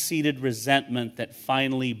deep-seated resentment that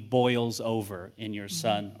finally boils over in your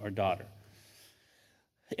son or daughter.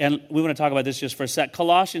 And we want to talk about this just for a sec.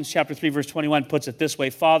 Colossians chapter 3, verse 21 puts it this way: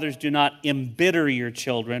 fathers, do not embitter your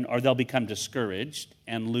children, or they'll become discouraged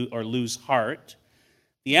or lose heart.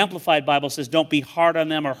 The Amplified Bible says, don't be hard on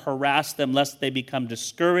them or harass them lest they become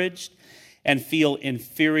discouraged and feel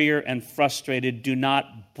inferior and frustrated. Do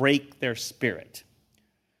not break their spirit.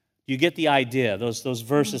 You get the idea. Those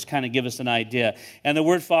verses kind of give us an idea. And the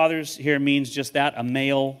word fathers here means just that, a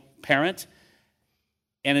male parent.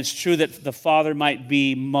 And it's true that the father might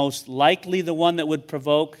be most likely the one that would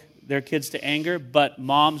provoke their kids to anger, but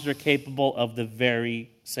moms are capable of the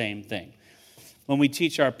very same thing. When we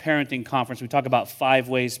teach our parenting conference, we talk about 5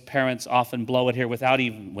 ways parents often blow it here without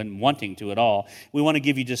even wanting to at all. We want to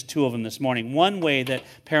give you just 2 of them this morning. One way that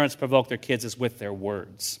parents provoke their kids is with their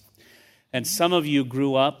words. And some of you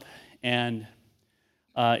grew up, and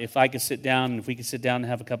if we could sit down and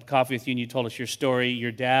have a cup of coffee with you and you told us your story,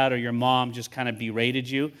 your dad or your mom just kind of berated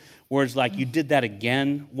you. Words like, you did that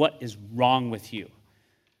again? What is wrong with you?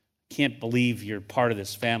 Can't believe you're part of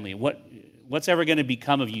this family. What's ever going to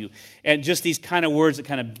become of you? And just these kind of words that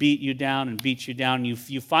kind of beat you down and beat you down. And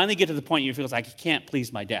you finally get to the point you feel like, I can't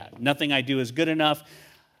please my dad. Nothing I do is good enough.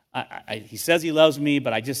 He says he loves me,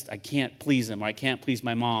 but I can't please him, or I can't please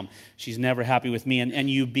my mom. She's never happy with me. And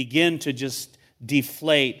you begin to just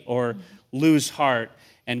deflate or lose heart.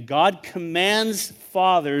 And God commands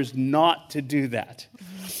fathers not to do that.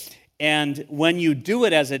 And when you do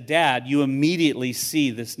it as a dad, you immediately see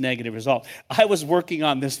this negative result. I was working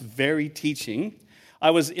on this very teaching. I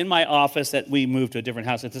was in my office we moved to a different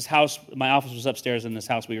house. At this house, my office was upstairs in this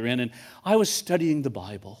house we were in, and I was studying the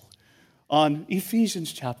Bible on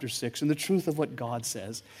Ephesians chapter 6 and the truth of what God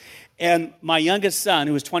says. And my youngest son,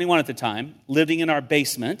 who was 21 at the time, living in our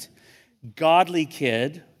basement, godly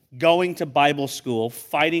kid, going to Bible school,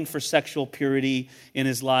 fighting for sexual purity in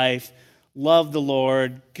his life, loved the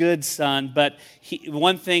Lord, good son, but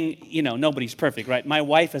one thing, nobody's perfect, right? My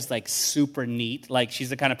wife is like super neat. Like she's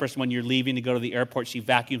the kind of person when you're leaving to go to the airport, she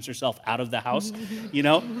vacuums herself out of the house,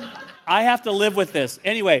 I have to live with this.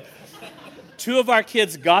 Anyway, 2 of our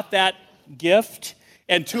kids got that gift,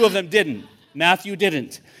 and 2 of them didn't. Matthew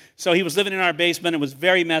didn't. So he was living in our basement. It was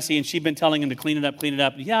very messy, and she'd been telling him to clean it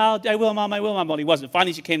up. Yeah, I will, Mom, But he wasn't.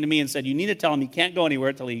 Finally, she came to me and said, you need to tell him he can't go anywhere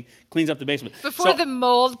until he cleans up the basement. Before the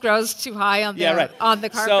mold grows too high on the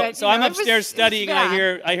carpet. So I'm upstairs studying,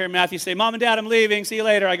 and I hear Matthew say, Mom and Dad, I'm leaving. See you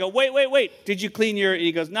later. I go, wait. Did you clean your... And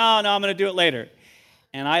he goes, no, I'm going to do it later.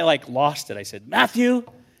 And I lost it. I said, Matthew,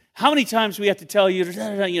 how many times do we have to tell you,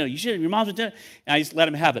 you should, your mom's... And I just let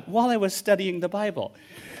him have it while I was studying the Bible.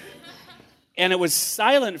 And it was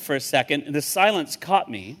silent for a second, and the silence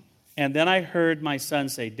caught me. And then I heard my son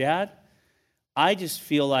say, Dad, I just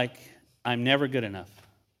feel like I'm never good enough.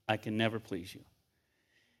 I can never please you.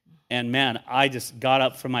 And man, I just got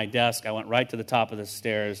up from my desk. I went right to the top of the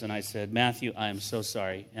stairs, and I said, Matthew, I am so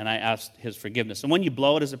sorry. And I asked his forgiveness. And when you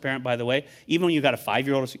blow it as a parent, by the way, even when you've got a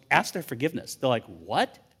 5-year-old, ask their forgiveness. They're like,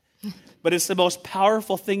 what? But it's the most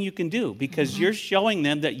powerful thing you can do because you're showing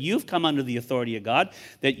them that you've come under the authority of God,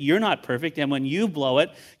 that you're not perfect. And when you blow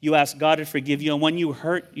it, you ask God to forgive you. And when you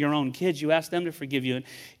hurt your own kids, you ask them to forgive you. And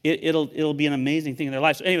it'll be an amazing thing in their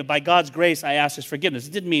life. So anyway, by God's grace, I asked his forgiveness.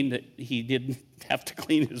 It didn't mean that he didn't have to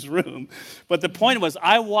clean his room. But the point was,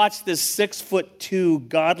 I watched this 6'2"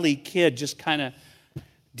 godly kid just kind of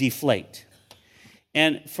deflate.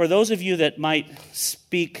 And for those of you that might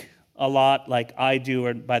speak a lot like I do,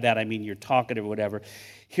 or by that I mean you're talkative or whatever.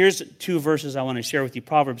 Here's 2 verses I want to share with you.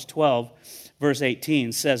 Proverbs 12, verse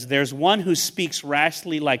 18 says, there's one who speaks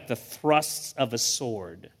rashly like the thrusts of a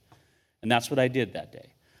sword. And that's what I did that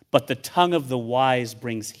day. But the tongue of the wise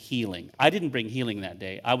brings healing. I didn't bring healing that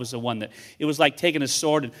day. I was the one that, it was like taking a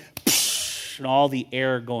sword and all the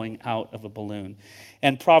air going out of a balloon.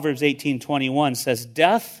 And Proverbs 18:21 says,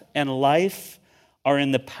 death and life are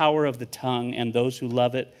in the power of the tongue, and those who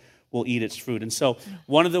love it will eat its fruit. And so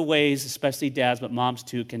one of the ways, especially dads, but moms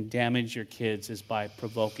too, can damage your kids is by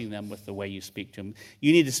provoking them with the way you speak to them.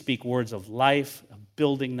 You need to speak words of life, of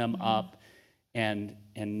building them up, and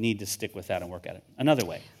need to stick with that and work at it. Another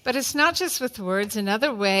way. But it's not just with words.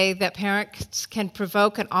 Another way that parents can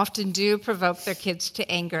provoke, and often do provoke their kids to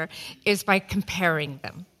anger, is by comparing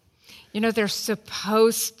them. They're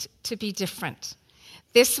supposed to be different.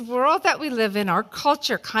 This world that we live in, our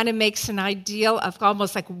culture kind of makes an ideal of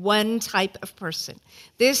almost like one type of person.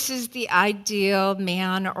 This is the ideal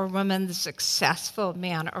man or woman, the successful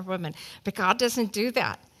man or woman. But God doesn't do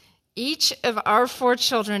that. Each of our 4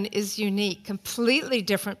 children is unique, completely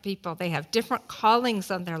different people. They have different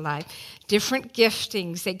callings on their life, different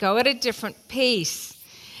giftings. They go at a different pace.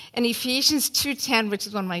 And Ephesians 2:10, which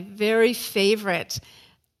is one of my very favorite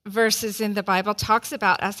verses in the Bible, talks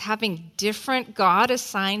about us having different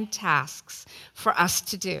God-assigned tasks for us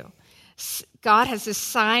to do. God has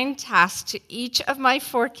assigned tasks to each of my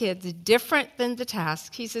 4 kids, different than the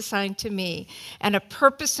task he's assigned to me, and a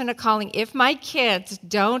purpose and a calling. If my kids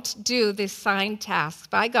don't do the assigned tasks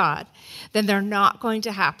by God, then they're not going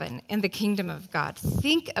to happen in the kingdom of God.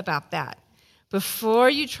 Think about that before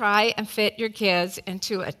you try and fit your kids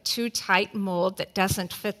into a too tight mold that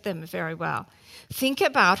doesn't fit them very well. Think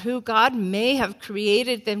about who God may have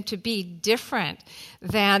created them to be, different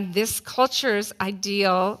than this culture's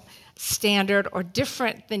ideal standard, or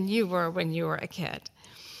different than you were when you were a kid.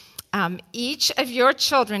 Each of your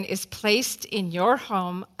children is placed in your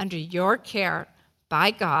home under your care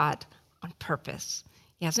by God on purpose.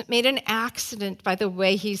 He hasn't made an accident by the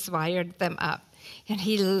way he's wired them up. And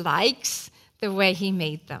he likes the way he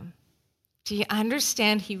made them. Do you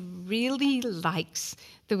understand? He really likes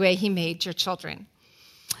the way he made your children.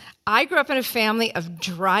 I grew up in a family of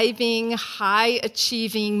driving,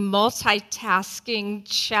 high-achieving, multitasking,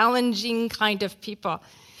 challenging kind of people.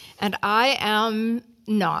 And I am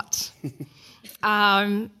not.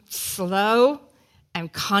 Slow. I'm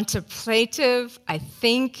contemplative. I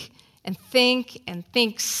think and think and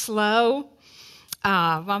think slow.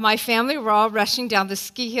 While my family were all rushing down the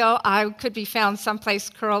ski hill, I could be found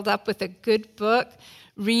someplace curled up with a good book,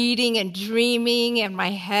 reading and dreaming, and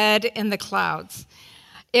my head in the clouds.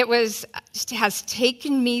 It has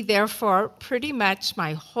taken me, therefore, pretty much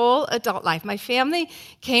my whole adult life. My parents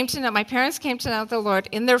came to know the Lord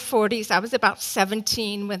in their 40s. I was about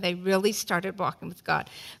 17 when they really started walking with God.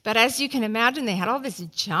 But as you can imagine, they had all this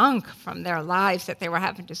junk from their lives that they were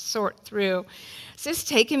having to sort through. So it's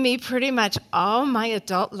taken me pretty much all my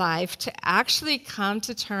adult life to actually come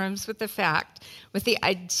to terms with the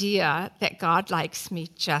idea that God likes me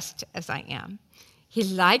just as I am. He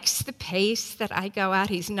likes the pace that I go at.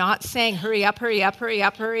 He's not saying, hurry up, hurry up, hurry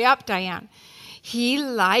up, hurry up, Diane. He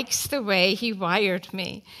likes the way he wired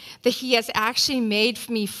me, that he has actually made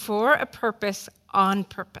me for a purpose, on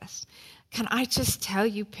purpose. Can I just tell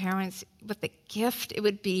you, parents, what the gift it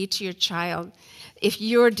would be to your child if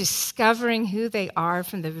you're discovering who they are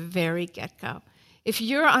from the very get-go? If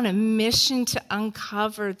you're on a mission to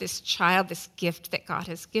uncover this child, this gift that God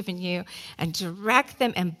has given you, and direct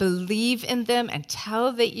them and believe in them and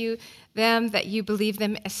tell them that you believe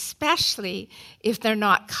them, especially if they're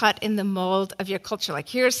not cut in the mold of your culture. Like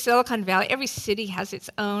here's Silicon Valley. Every city has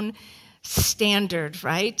its own standard,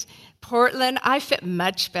 right? Portland, I fit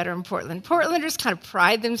much better in Portland. Portlanders kind of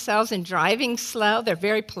pride themselves in driving slow. They're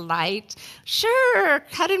very polite. Sure,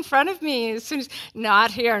 cut in front of me. As soon as not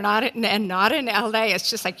here, and not in LA. It's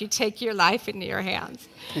just like you take your life into your hands.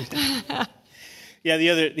 Yeah,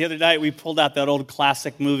 the other night we pulled out that old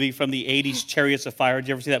classic movie from the 80s, Chariots of Fire. Did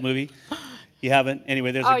you ever see that movie? You haven't?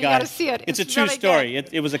 Anyway, there's a guy. You got to see it. It's a true story.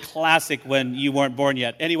 It was a classic when you weren't born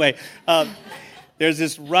yet. Anyway, there's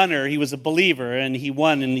this runner. He was a believer, and he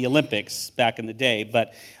won in the Olympics back in the day.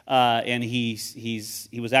 But and he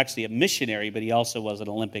was actually a missionary, but he also was an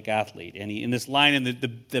Olympic athlete. And in this line, in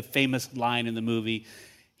the famous line in the movie,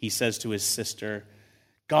 he says to his sister,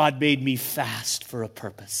 "God made me fast for a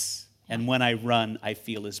purpose, and when I run, I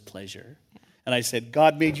feel His pleasure." And I said,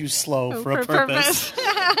 "God made you slow for a purpose."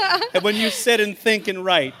 And when you sit and think and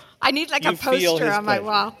write, I need like a poster on my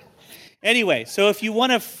wall. Anyway, so if you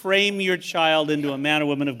want to frame your child into a man or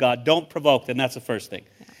woman of God, don't provoke them. That's the first thing.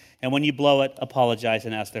 And when you blow it, apologize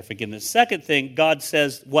and ask their forgiveness. Second thing, God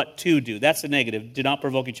says what to do. That's the negative. Do not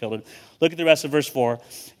provoke your children. Look at the rest of verse 4,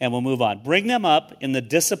 and we'll move on. Bring them up in the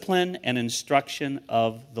discipline and instruction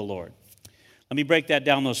of the Lord. Let me break that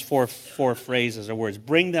down, those four phrases or words.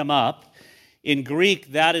 Bring them up. In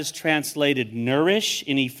Greek, that is translated nourish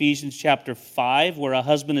in Ephesians chapter 5, where a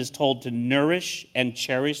husband is told to nourish and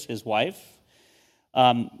cherish his wife.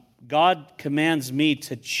 God commands me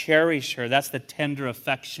to cherish her. That's the tender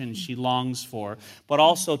affection she longs for. But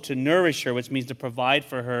also to nourish her, which means to provide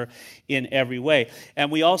for her in every way.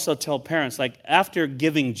 And we also tell parents, like after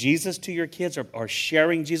giving Jesus to your kids or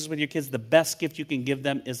sharing Jesus with your kids, the best gift you can give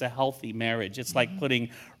them is a healthy marriage. It's like putting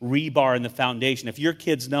rebar in the foundation. If your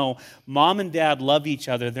kids know mom and dad love each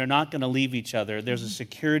other, they're not going to leave each other. There's a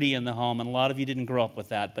security in the home, and a lot of you didn't grow up with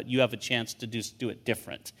that, but you have a chance to do it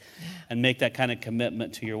different and make that kind of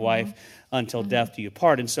commitment to your wife until death do you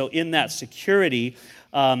part. And so in that security,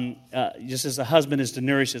 just as a husband is to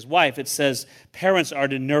nourish his wife, it says parents are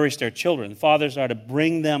to nourish their children. Fathers are to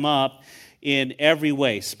bring them up in every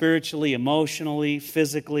way, spiritually, emotionally,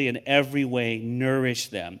 physically, in every way, nourish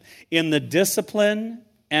them. In the discipline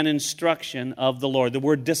and instruction of the Lord. The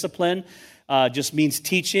word discipline just means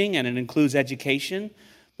teaching, and it includes education.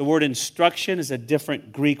 The word instruction is a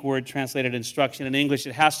different Greek word translated instruction in English.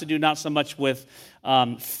 It has to do not so much with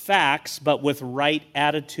facts, but with right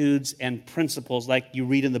attitudes and principles like you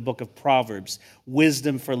read in the book of Proverbs,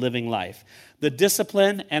 wisdom for living life. The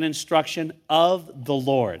discipline and instruction of the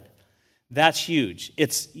Lord. That's huge.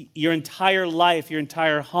 It's your entire life, your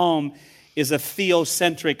entire home is a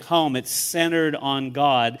theocentric home. It's centered on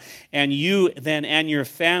God. And you then and your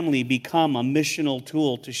family become a missional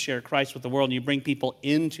tool to share Christ with the world. And you bring people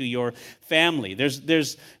into your family.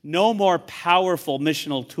 There's no more powerful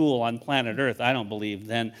missional tool on planet Earth, I don't believe,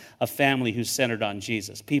 than a family who's centered on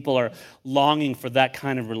Jesus. People are longing for that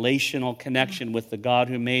kind of relational connection with the God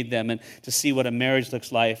who made them, and to see what a marriage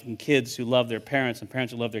looks like, and kids who love their parents and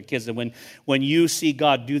parents who love their kids. And when you see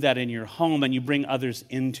God do that in your home and you bring others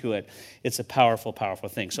into it, it's a powerful, powerful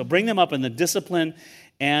thing. So bring them up in the discipline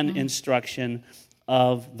and instruction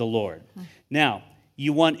of the Lord. Now,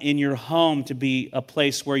 You want in your home to be a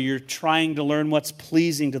place where you're trying to learn what's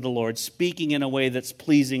pleasing to the Lord, speaking in a way that's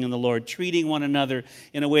pleasing in the Lord, treating one another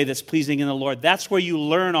in a way that's pleasing in the Lord. That's where you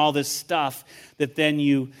learn all this stuff that then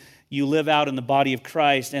you live out in the body of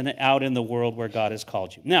Christ and out in the world where God has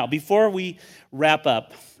called you. Now, before we wrap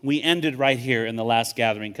up, we ended right here in the last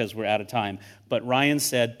gathering because we're out of time. But Ryan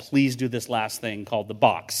said, please do this last thing called the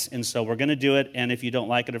box. And so we're going to do it. And if you don't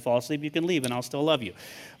like it or fall asleep, you can leave and I'll still love you.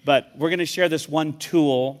 But we're going to share this one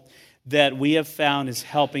tool that we have found is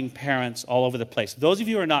helping parents all over the place. Those of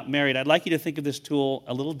you who are not married, I'd like you to think of this tool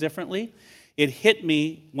a little differently. It hit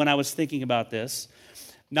me when I was thinking about this.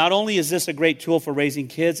 Not only is this a great tool for raising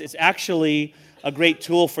kids, it's actually a great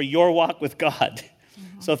tool for your walk with God.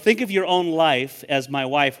 So think of your own life, as my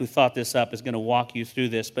wife who thought this up is going to walk you through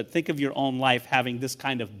this, but think of your own life having this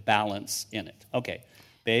kind of balance in it. Okay,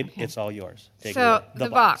 babe, It's all yours. Take so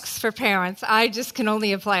the box for parents, I just can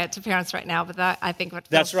only apply it to parents right now, but I think what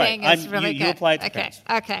Phil's saying is really good. You apply it to parents.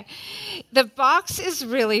 Okay. The box is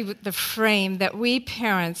really the frame that we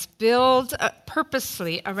parents build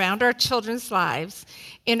purposely around our children's lives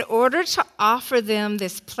in order to offer them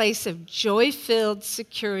this place of joy-filled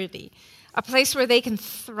security, a place where they can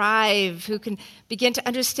thrive, who can begin to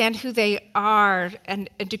understand who they are and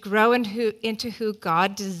to grow into who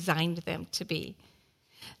God designed them to be.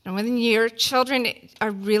 And when your children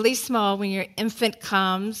are really small, when your infant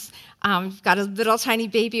comes, you've got a little tiny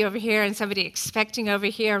baby over here and somebody expecting over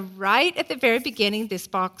here, right at the very beginning, this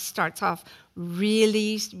box starts off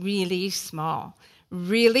really, really small,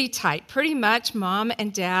 really tight. Pretty much mom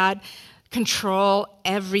and dad control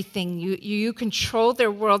everything. You control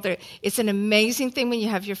their world. It's an amazing thing when you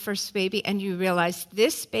have your first baby and you realize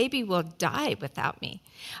this baby will die without me.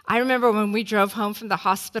 I remember when we drove home from the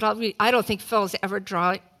hospital, I don't think Phil has ever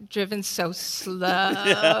driven so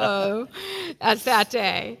slow as that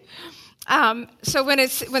day. So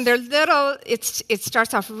when they're little, it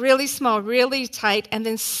starts off really small, really tight, and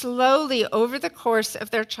then slowly over the course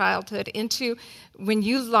of their childhood into when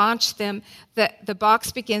you launch them, the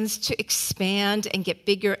box begins to expand and get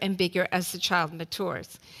bigger and bigger as the child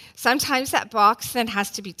matures. Sometimes that box then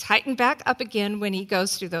has to be tightened back up again when he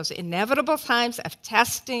goes through those inevitable times of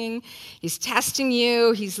testing. He's testing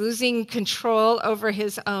you. He's losing control over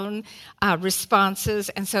his own responses,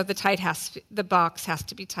 and so the box has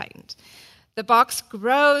to be tightened. The box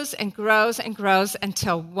grows and grows and grows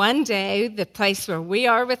until one day, the place where we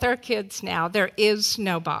are with our kids now, there is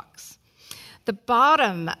no box. The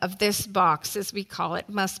bottom of this box, as we call it,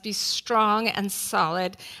 must be strong and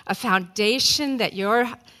solid, a foundation that your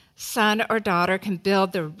son or daughter can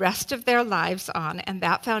build the rest of their lives on, and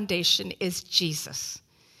that foundation is Jesus.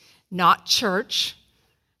 Not church,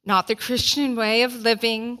 not the Christian way of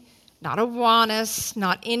living, not Awanas,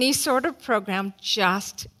 not any sort of program,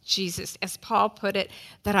 just Jesus, as Paul put it,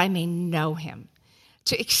 that I may know him.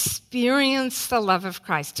 To experience the love of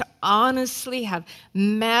Christ, to honestly have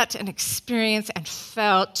met and experienced and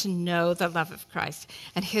felt to know the love of Christ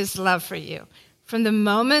and his love for you. From the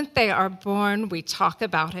moment they are born, we talk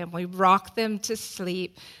about him. We rock them to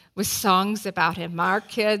sleep with songs about him. Our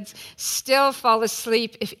kids still fall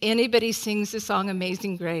asleep if anybody sings the song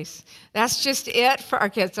Amazing Grace. That's just it for our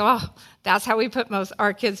kids. Oh, that's how we put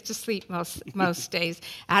our kids to sleep most days.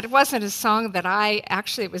 And it wasn't a song that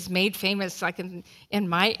it was made famous like in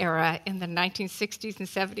my era in the 1960s and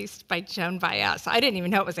 70s by Joan Baez. I didn't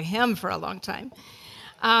even know it was a hymn for a long time.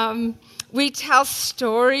 We tell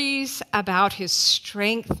stories about his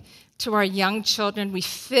strength to our young children. We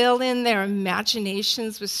fill in their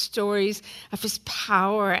imaginations with stories of his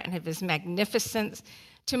power and of his magnificence.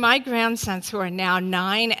 To my grandsons, who are now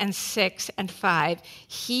 9 and 6 and 5,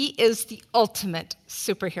 he is the ultimate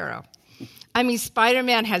superhero. I mean,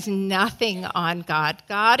 Spider-Man has nothing on God.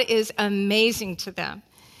 God is amazing to them.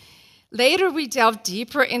 Later, we delve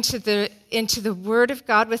deeper into the Word of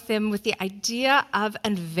God with them with the idea of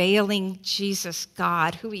unveiling Jesus,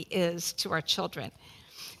 God, who he is to our children.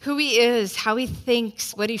 Who he is, how he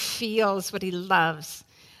thinks, what he feels, what he loves.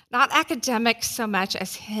 Not academic so much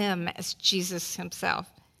as him, as Jesus himself.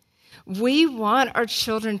 We want our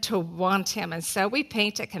children to want him, and so we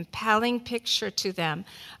paint a compelling picture to them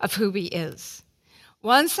of who he is.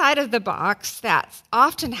 One side of the box that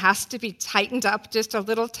often has to be tightened up just a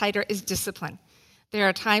little tighter is discipline. There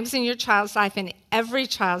are times in your child's life, in every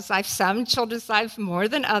child's life, some children's lives more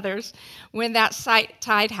than others, when that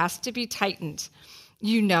tide has to be tightened.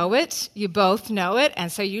 You know it, you both know it,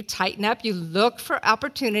 and so you tighten up. You look for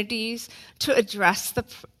opportunities to address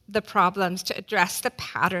the problems, to address the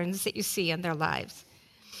patterns that you see in their lives.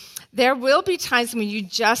 There will be times when you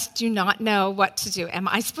just do not know what to do. Am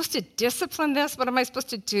I supposed to discipline this? What am I supposed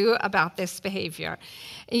to do about this behavior?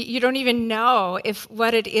 You don't even know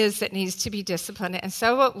what it is that needs to be disciplined. And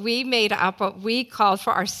so we made up what we called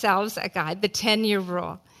for ourselves a guide, the 10-year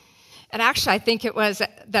rule. And actually, I think it was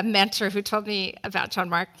the mentor who told me about John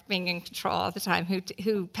Mark being in control all the time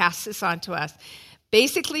who passed this on to us.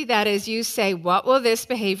 Basically, that is, you say, what will this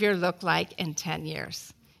behavior look like in 10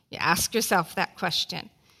 years? You ask yourself that question.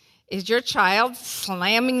 Is your child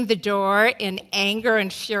slamming the door in anger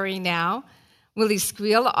and fury now? Will he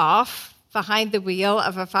squeal off behind the wheel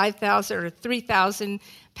of a 5,000 or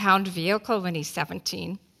 3,000-pound vehicle when he's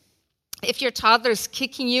 17? If your toddler is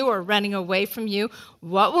kicking you or running away from you,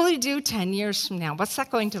 what will he do 10 years from now? What's that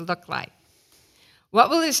going to look like? What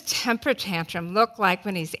will his temper tantrum look like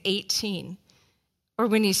when he's 18 or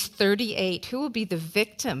when he's 38? Who will be the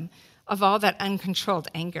victim of all that uncontrolled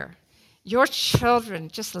anger? Your children,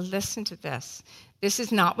 just listen to this. This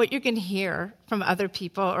is not what you're going to hear from other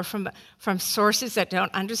people or from sources that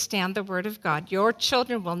don't understand the Word of God. Your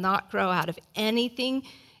children will not grow out of anything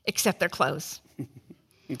except their clothes.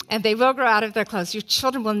 And they will grow out of their clothes. Your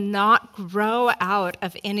children will not grow out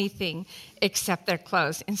of anything except their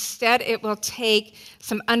clothes. Instead, it will take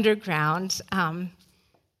some underground,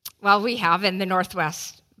 we have in the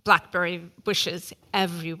Northwest, blackberry bushes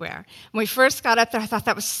everywhere. When we first got up there, I thought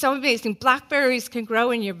that was so amazing. Blackberries can grow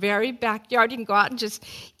in your very backyard. You can go out and just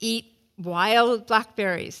eat wild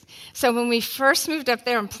blackberries. So when we first moved up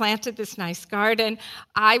there and planted this nice garden,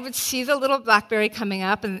 I would see the little blackberry coming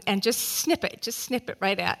up and just snip it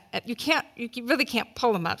right at. You really can't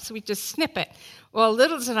pull them up, so we just snip it. Well,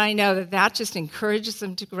 little did I know that just encourages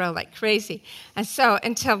them to grow like crazy. And so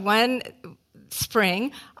until one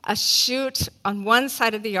spring, a shoot on one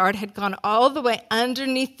side of the yard had gone all the way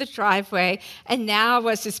underneath the driveway, and now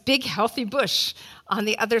was this big, healthy bush on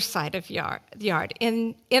the other side of the yard.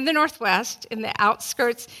 In the Northwest, in the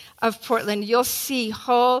outskirts of Portland, you'll see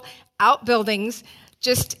whole outbuildings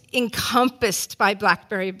just encompassed by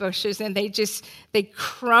blackberry bushes, and they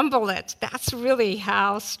crumble it. That's really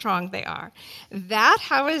how strong they are. That's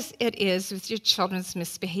how it is with your children's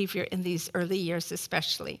misbehavior in these early years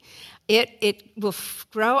especially. It will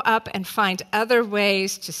grow up and find other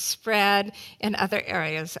ways to spread in other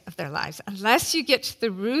areas of their lives. Unless you get to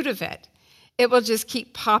the root of it, it will just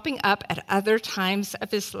keep popping up at other times of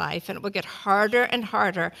his life, and it will get harder and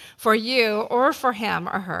harder for you or for him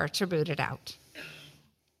or her to root it out.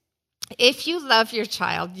 If you love your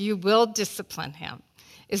child, you will discipline him,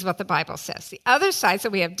 is what the Bible says. The other side, so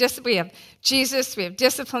we have Jesus, we have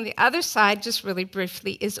discipline. The other side, just really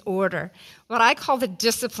briefly, is order. What I call the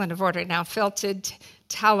discipline of order. Now, Phil did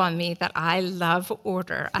tell on me that I love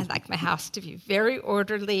order. I like my house to be very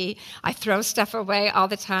orderly. I throw stuff away all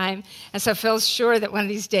the time. And so Phil's sure that one of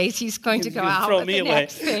these days he's going to go out with the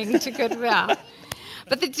next thing to Goodwill.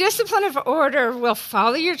 But the discipline of order will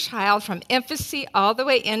follow your child from infancy all the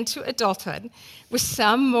way into adulthood, with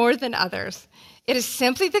some more than others. It is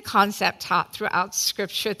simply the concept taught throughout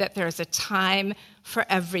Scripture that there is a time for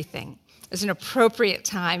everything. There's an appropriate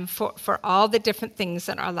time for all the different things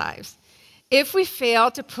in our lives. If we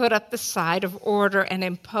fail to put up the side of order and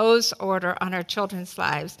impose order on our children's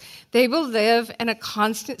lives, they will live in a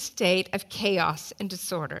constant state of chaos and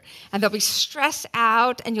disorder. And they'll be stressed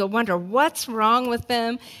out, and you'll wonder what's wrong with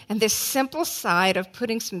them. And this simple side of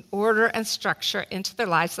putting some order and structure into their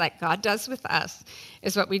lives, like God does with us,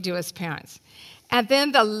 is what we do as parents. And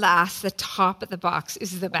then the top of the box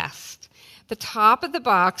is the best. The top of the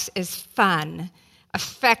box is fun,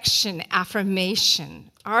 affection, affirmation.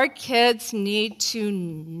 Our kids need to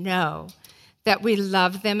know that we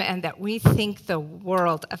love them and that we think the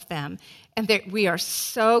world of them, and that we are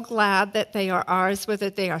so glad that they are ours,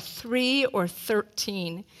 whether they are 3 or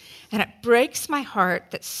 13. And it breaks my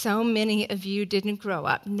heart that so many of you didn't grow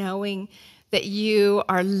up knowing that you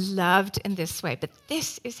are loved in this way. But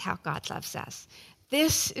this is how God loves us.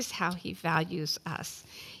 This is how he values us.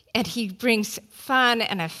 And he brings fun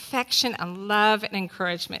and affection and love and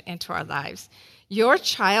encouragement into our lives. Your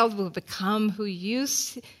child will become who you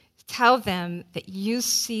tell them that you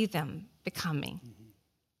see them becoming.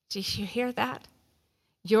 Did you hear that?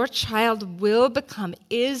 Your child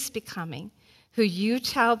is becoming who you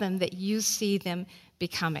tell them that you see them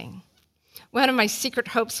becoming. One of my secret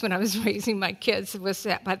hopes when I was raising my kids was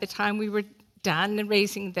that by the time we were done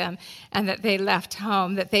raising them and that they left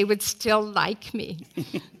home, that they would still like me.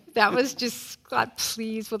 That was just, God,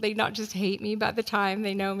 please, will they not just hate me by the time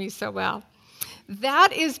they know me so well?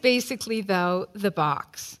 That is basically, though, the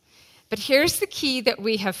box. But here's the key that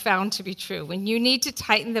we have found to be true. When you need to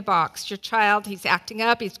tighten the box, your child, he's acting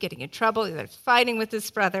up, he's getting in trouble, they're fighting with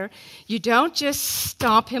his brother, you don't just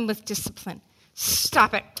stomp him with discipline.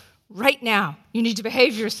 Stop it right now. You need to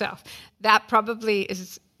behave yourself. That probably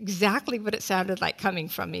is exactly what it sounded like coming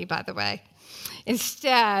from me, by the way.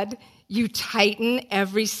 Instead, you tighten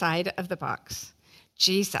every side of the box.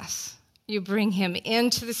 Jesus. You bring him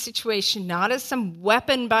into the situation not as some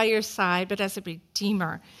weapon by your side, but as a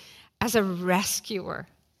redeemer, as a rescuer.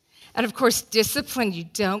 And of course, discipline, you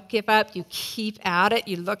don't give up. You keep at it.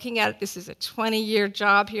 You're looking at it. This is a 20-year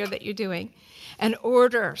job here that you're doing. And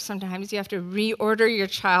order. Sometimes you have to reorder your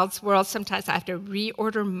child's world. Sometimes I have to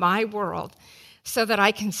reorder my world so that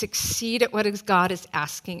I can succeed at what God is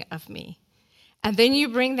asking of me. And then you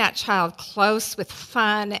bring that child close with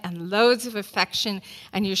fun and loads of affection,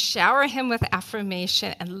 and you shower him with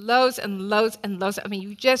affirmation and loads and loads and loads. I mean,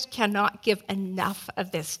 you just cannot give enough of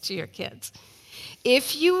this to your kids.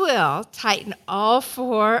 If you will, tighten all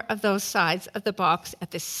 4 of those sides of the box at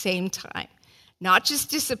the same time, not just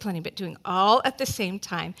disciplining, but doing all at the same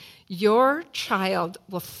time, your child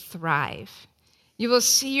will thrive. You will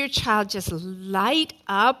see your child just light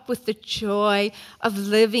up with the joy of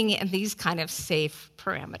living in these kind of safe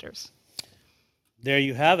parameters. There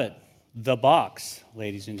you have it, the box,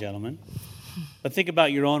 ladies and gentlemen. But think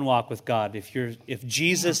about your own walk with God. If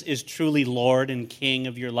Jesus is truly Lord and King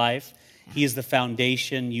of your life, he is the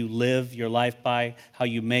foundation you live your life by, how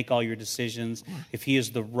you make all your decisions. If he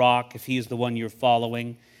is the rock, if he is the one you're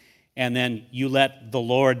following, and then you let the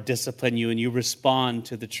Lord discipline you and you respond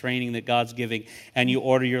to the training that God's giving and you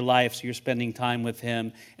order your life so you're spending time with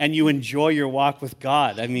him and you enjoy your walk with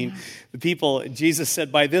God. I mean, the people, Jesus said,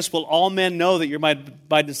 by this will all men know that you're my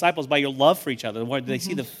disciples, by your love for each other. They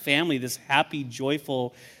see the family, this happy,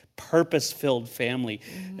 joyful, purpose-filled family.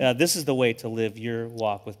 This is the way to live your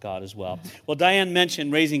walk with God as well. Well, Diane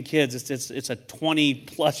mentioned raising kids. It's a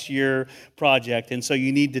 20-plus year project, and so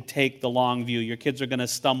you need to take the long view. Your kids are going to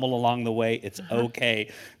stumble along the way. It's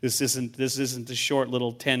okay. This isn't a short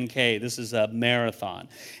little 10K. This is a marathon.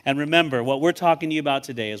 And remember, what we're talking to you about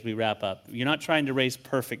today as we wrap up, you're not trying to raise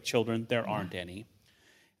perfect children. There aren't any.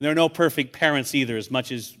 There are no perfect parents either, as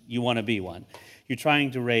much as you want to be one. You're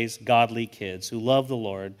trying to raise godly kids who love the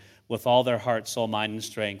Lord with all their heart, soul, mind, and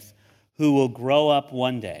strength, who will grow up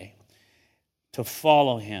one day to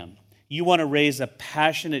follow him. You want to raise a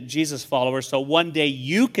passionate Jesus follower so one day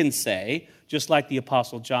you can say, just like the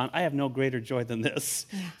Apostle John, I have no greater joy than this.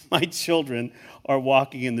 Yeah. My children are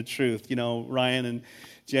walking in the truth. You know, Ryan and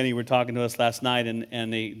Jenny were talking to us last night,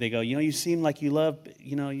 and they go, you seem like you love,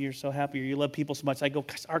 you're so happy, or you love people so much. I go,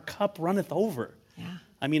 'cause our cup runneth over. Yeah.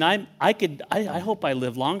 I mean, I hope I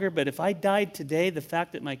live longer, but if I died today, the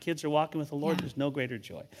fact that my kids are walking with the Lord, there's no greater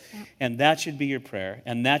joy. Yeah. And that should be your prayer,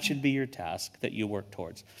 and that should be your task that you work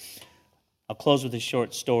towards. I'll close with a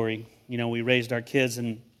short story. We raised our kids,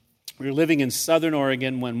 and we were living in Southern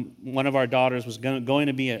Oregon when one of our daughters was going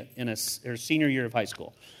to be in her senior year of high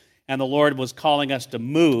school. And the Lord was calling us to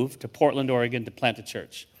move to Portland, Oregon, to plant a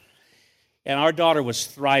church. And our daughter was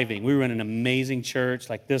thriving. We were in an amazing church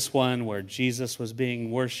like this one where Jesus was being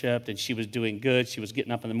worshiped, and she was doing good. She was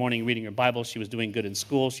getting up in the morning, reading her Bible. She was doing good in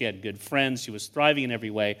school. She had good friends. She was thriving in every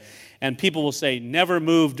way. And people will say, never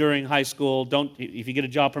move during high school. If you get a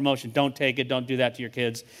job promotion, don't take it. Don't do that to your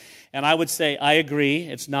kids. And I would say, I agree.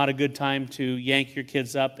 It's not a good time to yank your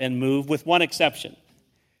kids up and move, with one exception,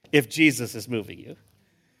 if Jesus is moving you.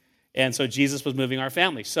 And so Jesus was moving our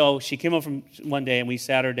family. So she came over from one day, and we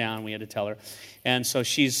sat her down. We had to tell her. And so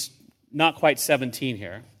she's not quite 17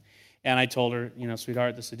 here. And I told her,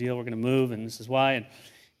 sweetheart, this is the deal. We're going to move, and this is why.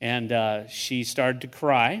 And she started to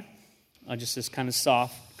cry, just this kind of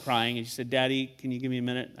soft crying. And she said, Daddy, can you give me a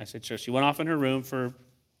minute? I said, sure. She went off in her room for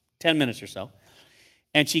 10 minutes or so.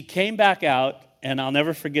 And she came back out, and I'll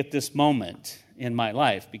never forget this moment in my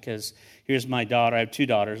life, because here's my daughter. I have 2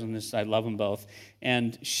 daughters, and I love them both.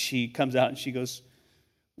 And she comes out and she goes,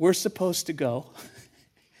 we're supposed to go.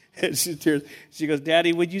 And she goes,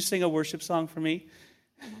 Daddy, would you sing a worship song for me?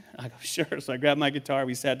 I go, sure. So I grabbed my guitar.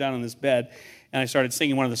 We sat down on this bed, and I started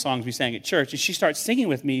singing one of the songs we sang at church. And she starts singing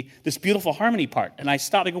with me this beautiful harmony part. And I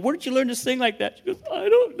stopped. I go, where did you learn to sing like that? She goes, I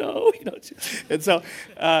don't know.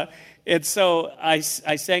 And so I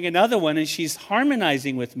sang another one, and she's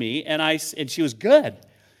harmonizing with me, and she was good.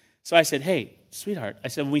 So I said, hey, sweetheart, I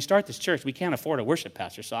said, when we start this church, we can't afford a worship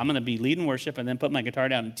pastor, so I'm going to be leading worship and then put my guitar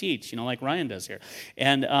down and teach, like Ryan does here.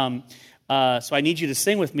 And so I need you to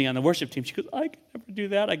sing with me on the worship team. She goes, I can never do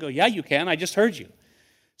that. I go, yeah, you can. I just heard you.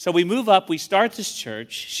 So we move up. We start this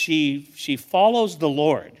church. She follows the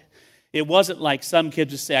Lord. It wasn't like some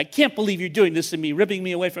kids would say, I can't believe you're doing this to me, ripping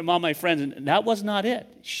me away from all my friends. And that was not it.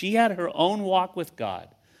 She had her own walk with God.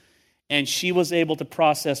 And she was able to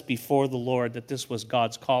process before the Lord that this was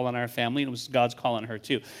God's call on our family, and it was God's call on her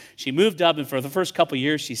too. She moved up, and for the first couple of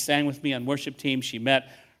years, she sang with me on worship team. She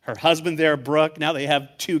met her husband there, Brooke. Now they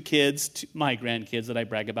have 2 kids, my grandkids that I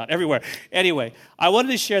brag about everywhere. Anyway, I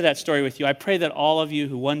wanted to share that story with you. I pray that all of you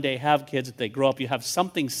who one day have kids, if they grow up, you have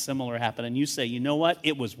something similar happen, and you say, you know what?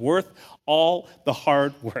 It was worth all the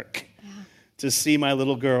hard work to see my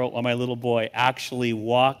little girl or my little boy actually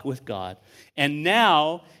walk with God. And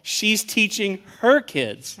now she's teaching her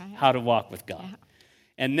kids how to walk with God. Yeah.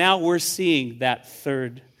 And now we're seeing that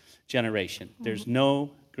 3rd generation. There's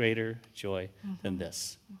no greater joy than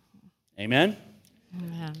this. Amen?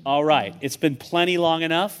 Amen. All right. It's been plenty long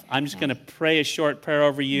enough. I'm just going to pray a short prayer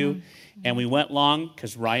over you. And we went long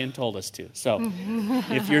because Ryan told us to. So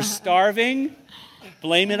if you're starving,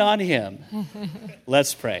 blame it on him.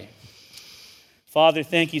 Let's pray. Father,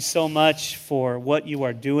 thank you so much for what you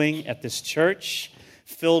are doing at this church,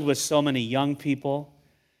 filled with so many young people,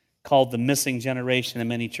 called the missing generation in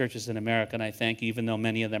many churches in America. And I thank you, even though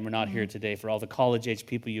many of them are not here today, for all the college-age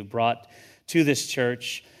people you brought to this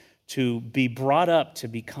church to be brought up to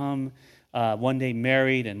become one day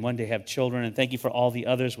married and one day have children. And thank you for all the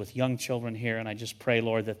others with young children here. And I just pray,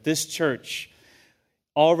 Lord, that this church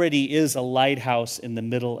already is a lighthouse in the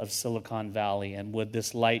middle of Silicon Valley, and would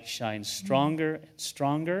this light shine stronger and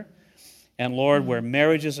stronger. And Lord, where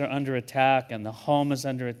marriages are under attack and the home is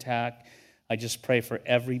under attack, I just pray for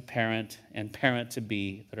every parent and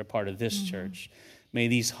parent-to-be that are part of this church. May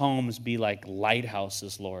these homes be like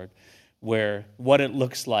lighthouses, Lord, where what it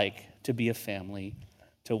looks like to be a family,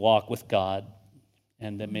 to walk with God,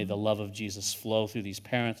 and that may the love of Jesus flow through these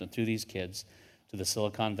parents and through these kids to the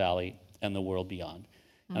Silicon Valley and the world beyond.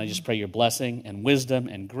 And I just pray your blessing and wisdom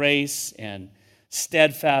and grace and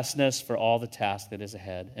steadfastness for all the task that is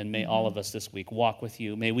ahead. And may all of us this week walk with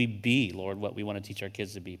you. May we be, Lord, what we want to teach our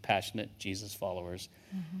kids to be, passionate Jesus followers.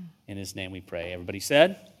 In his name we pray. Everybody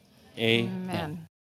said, Amen.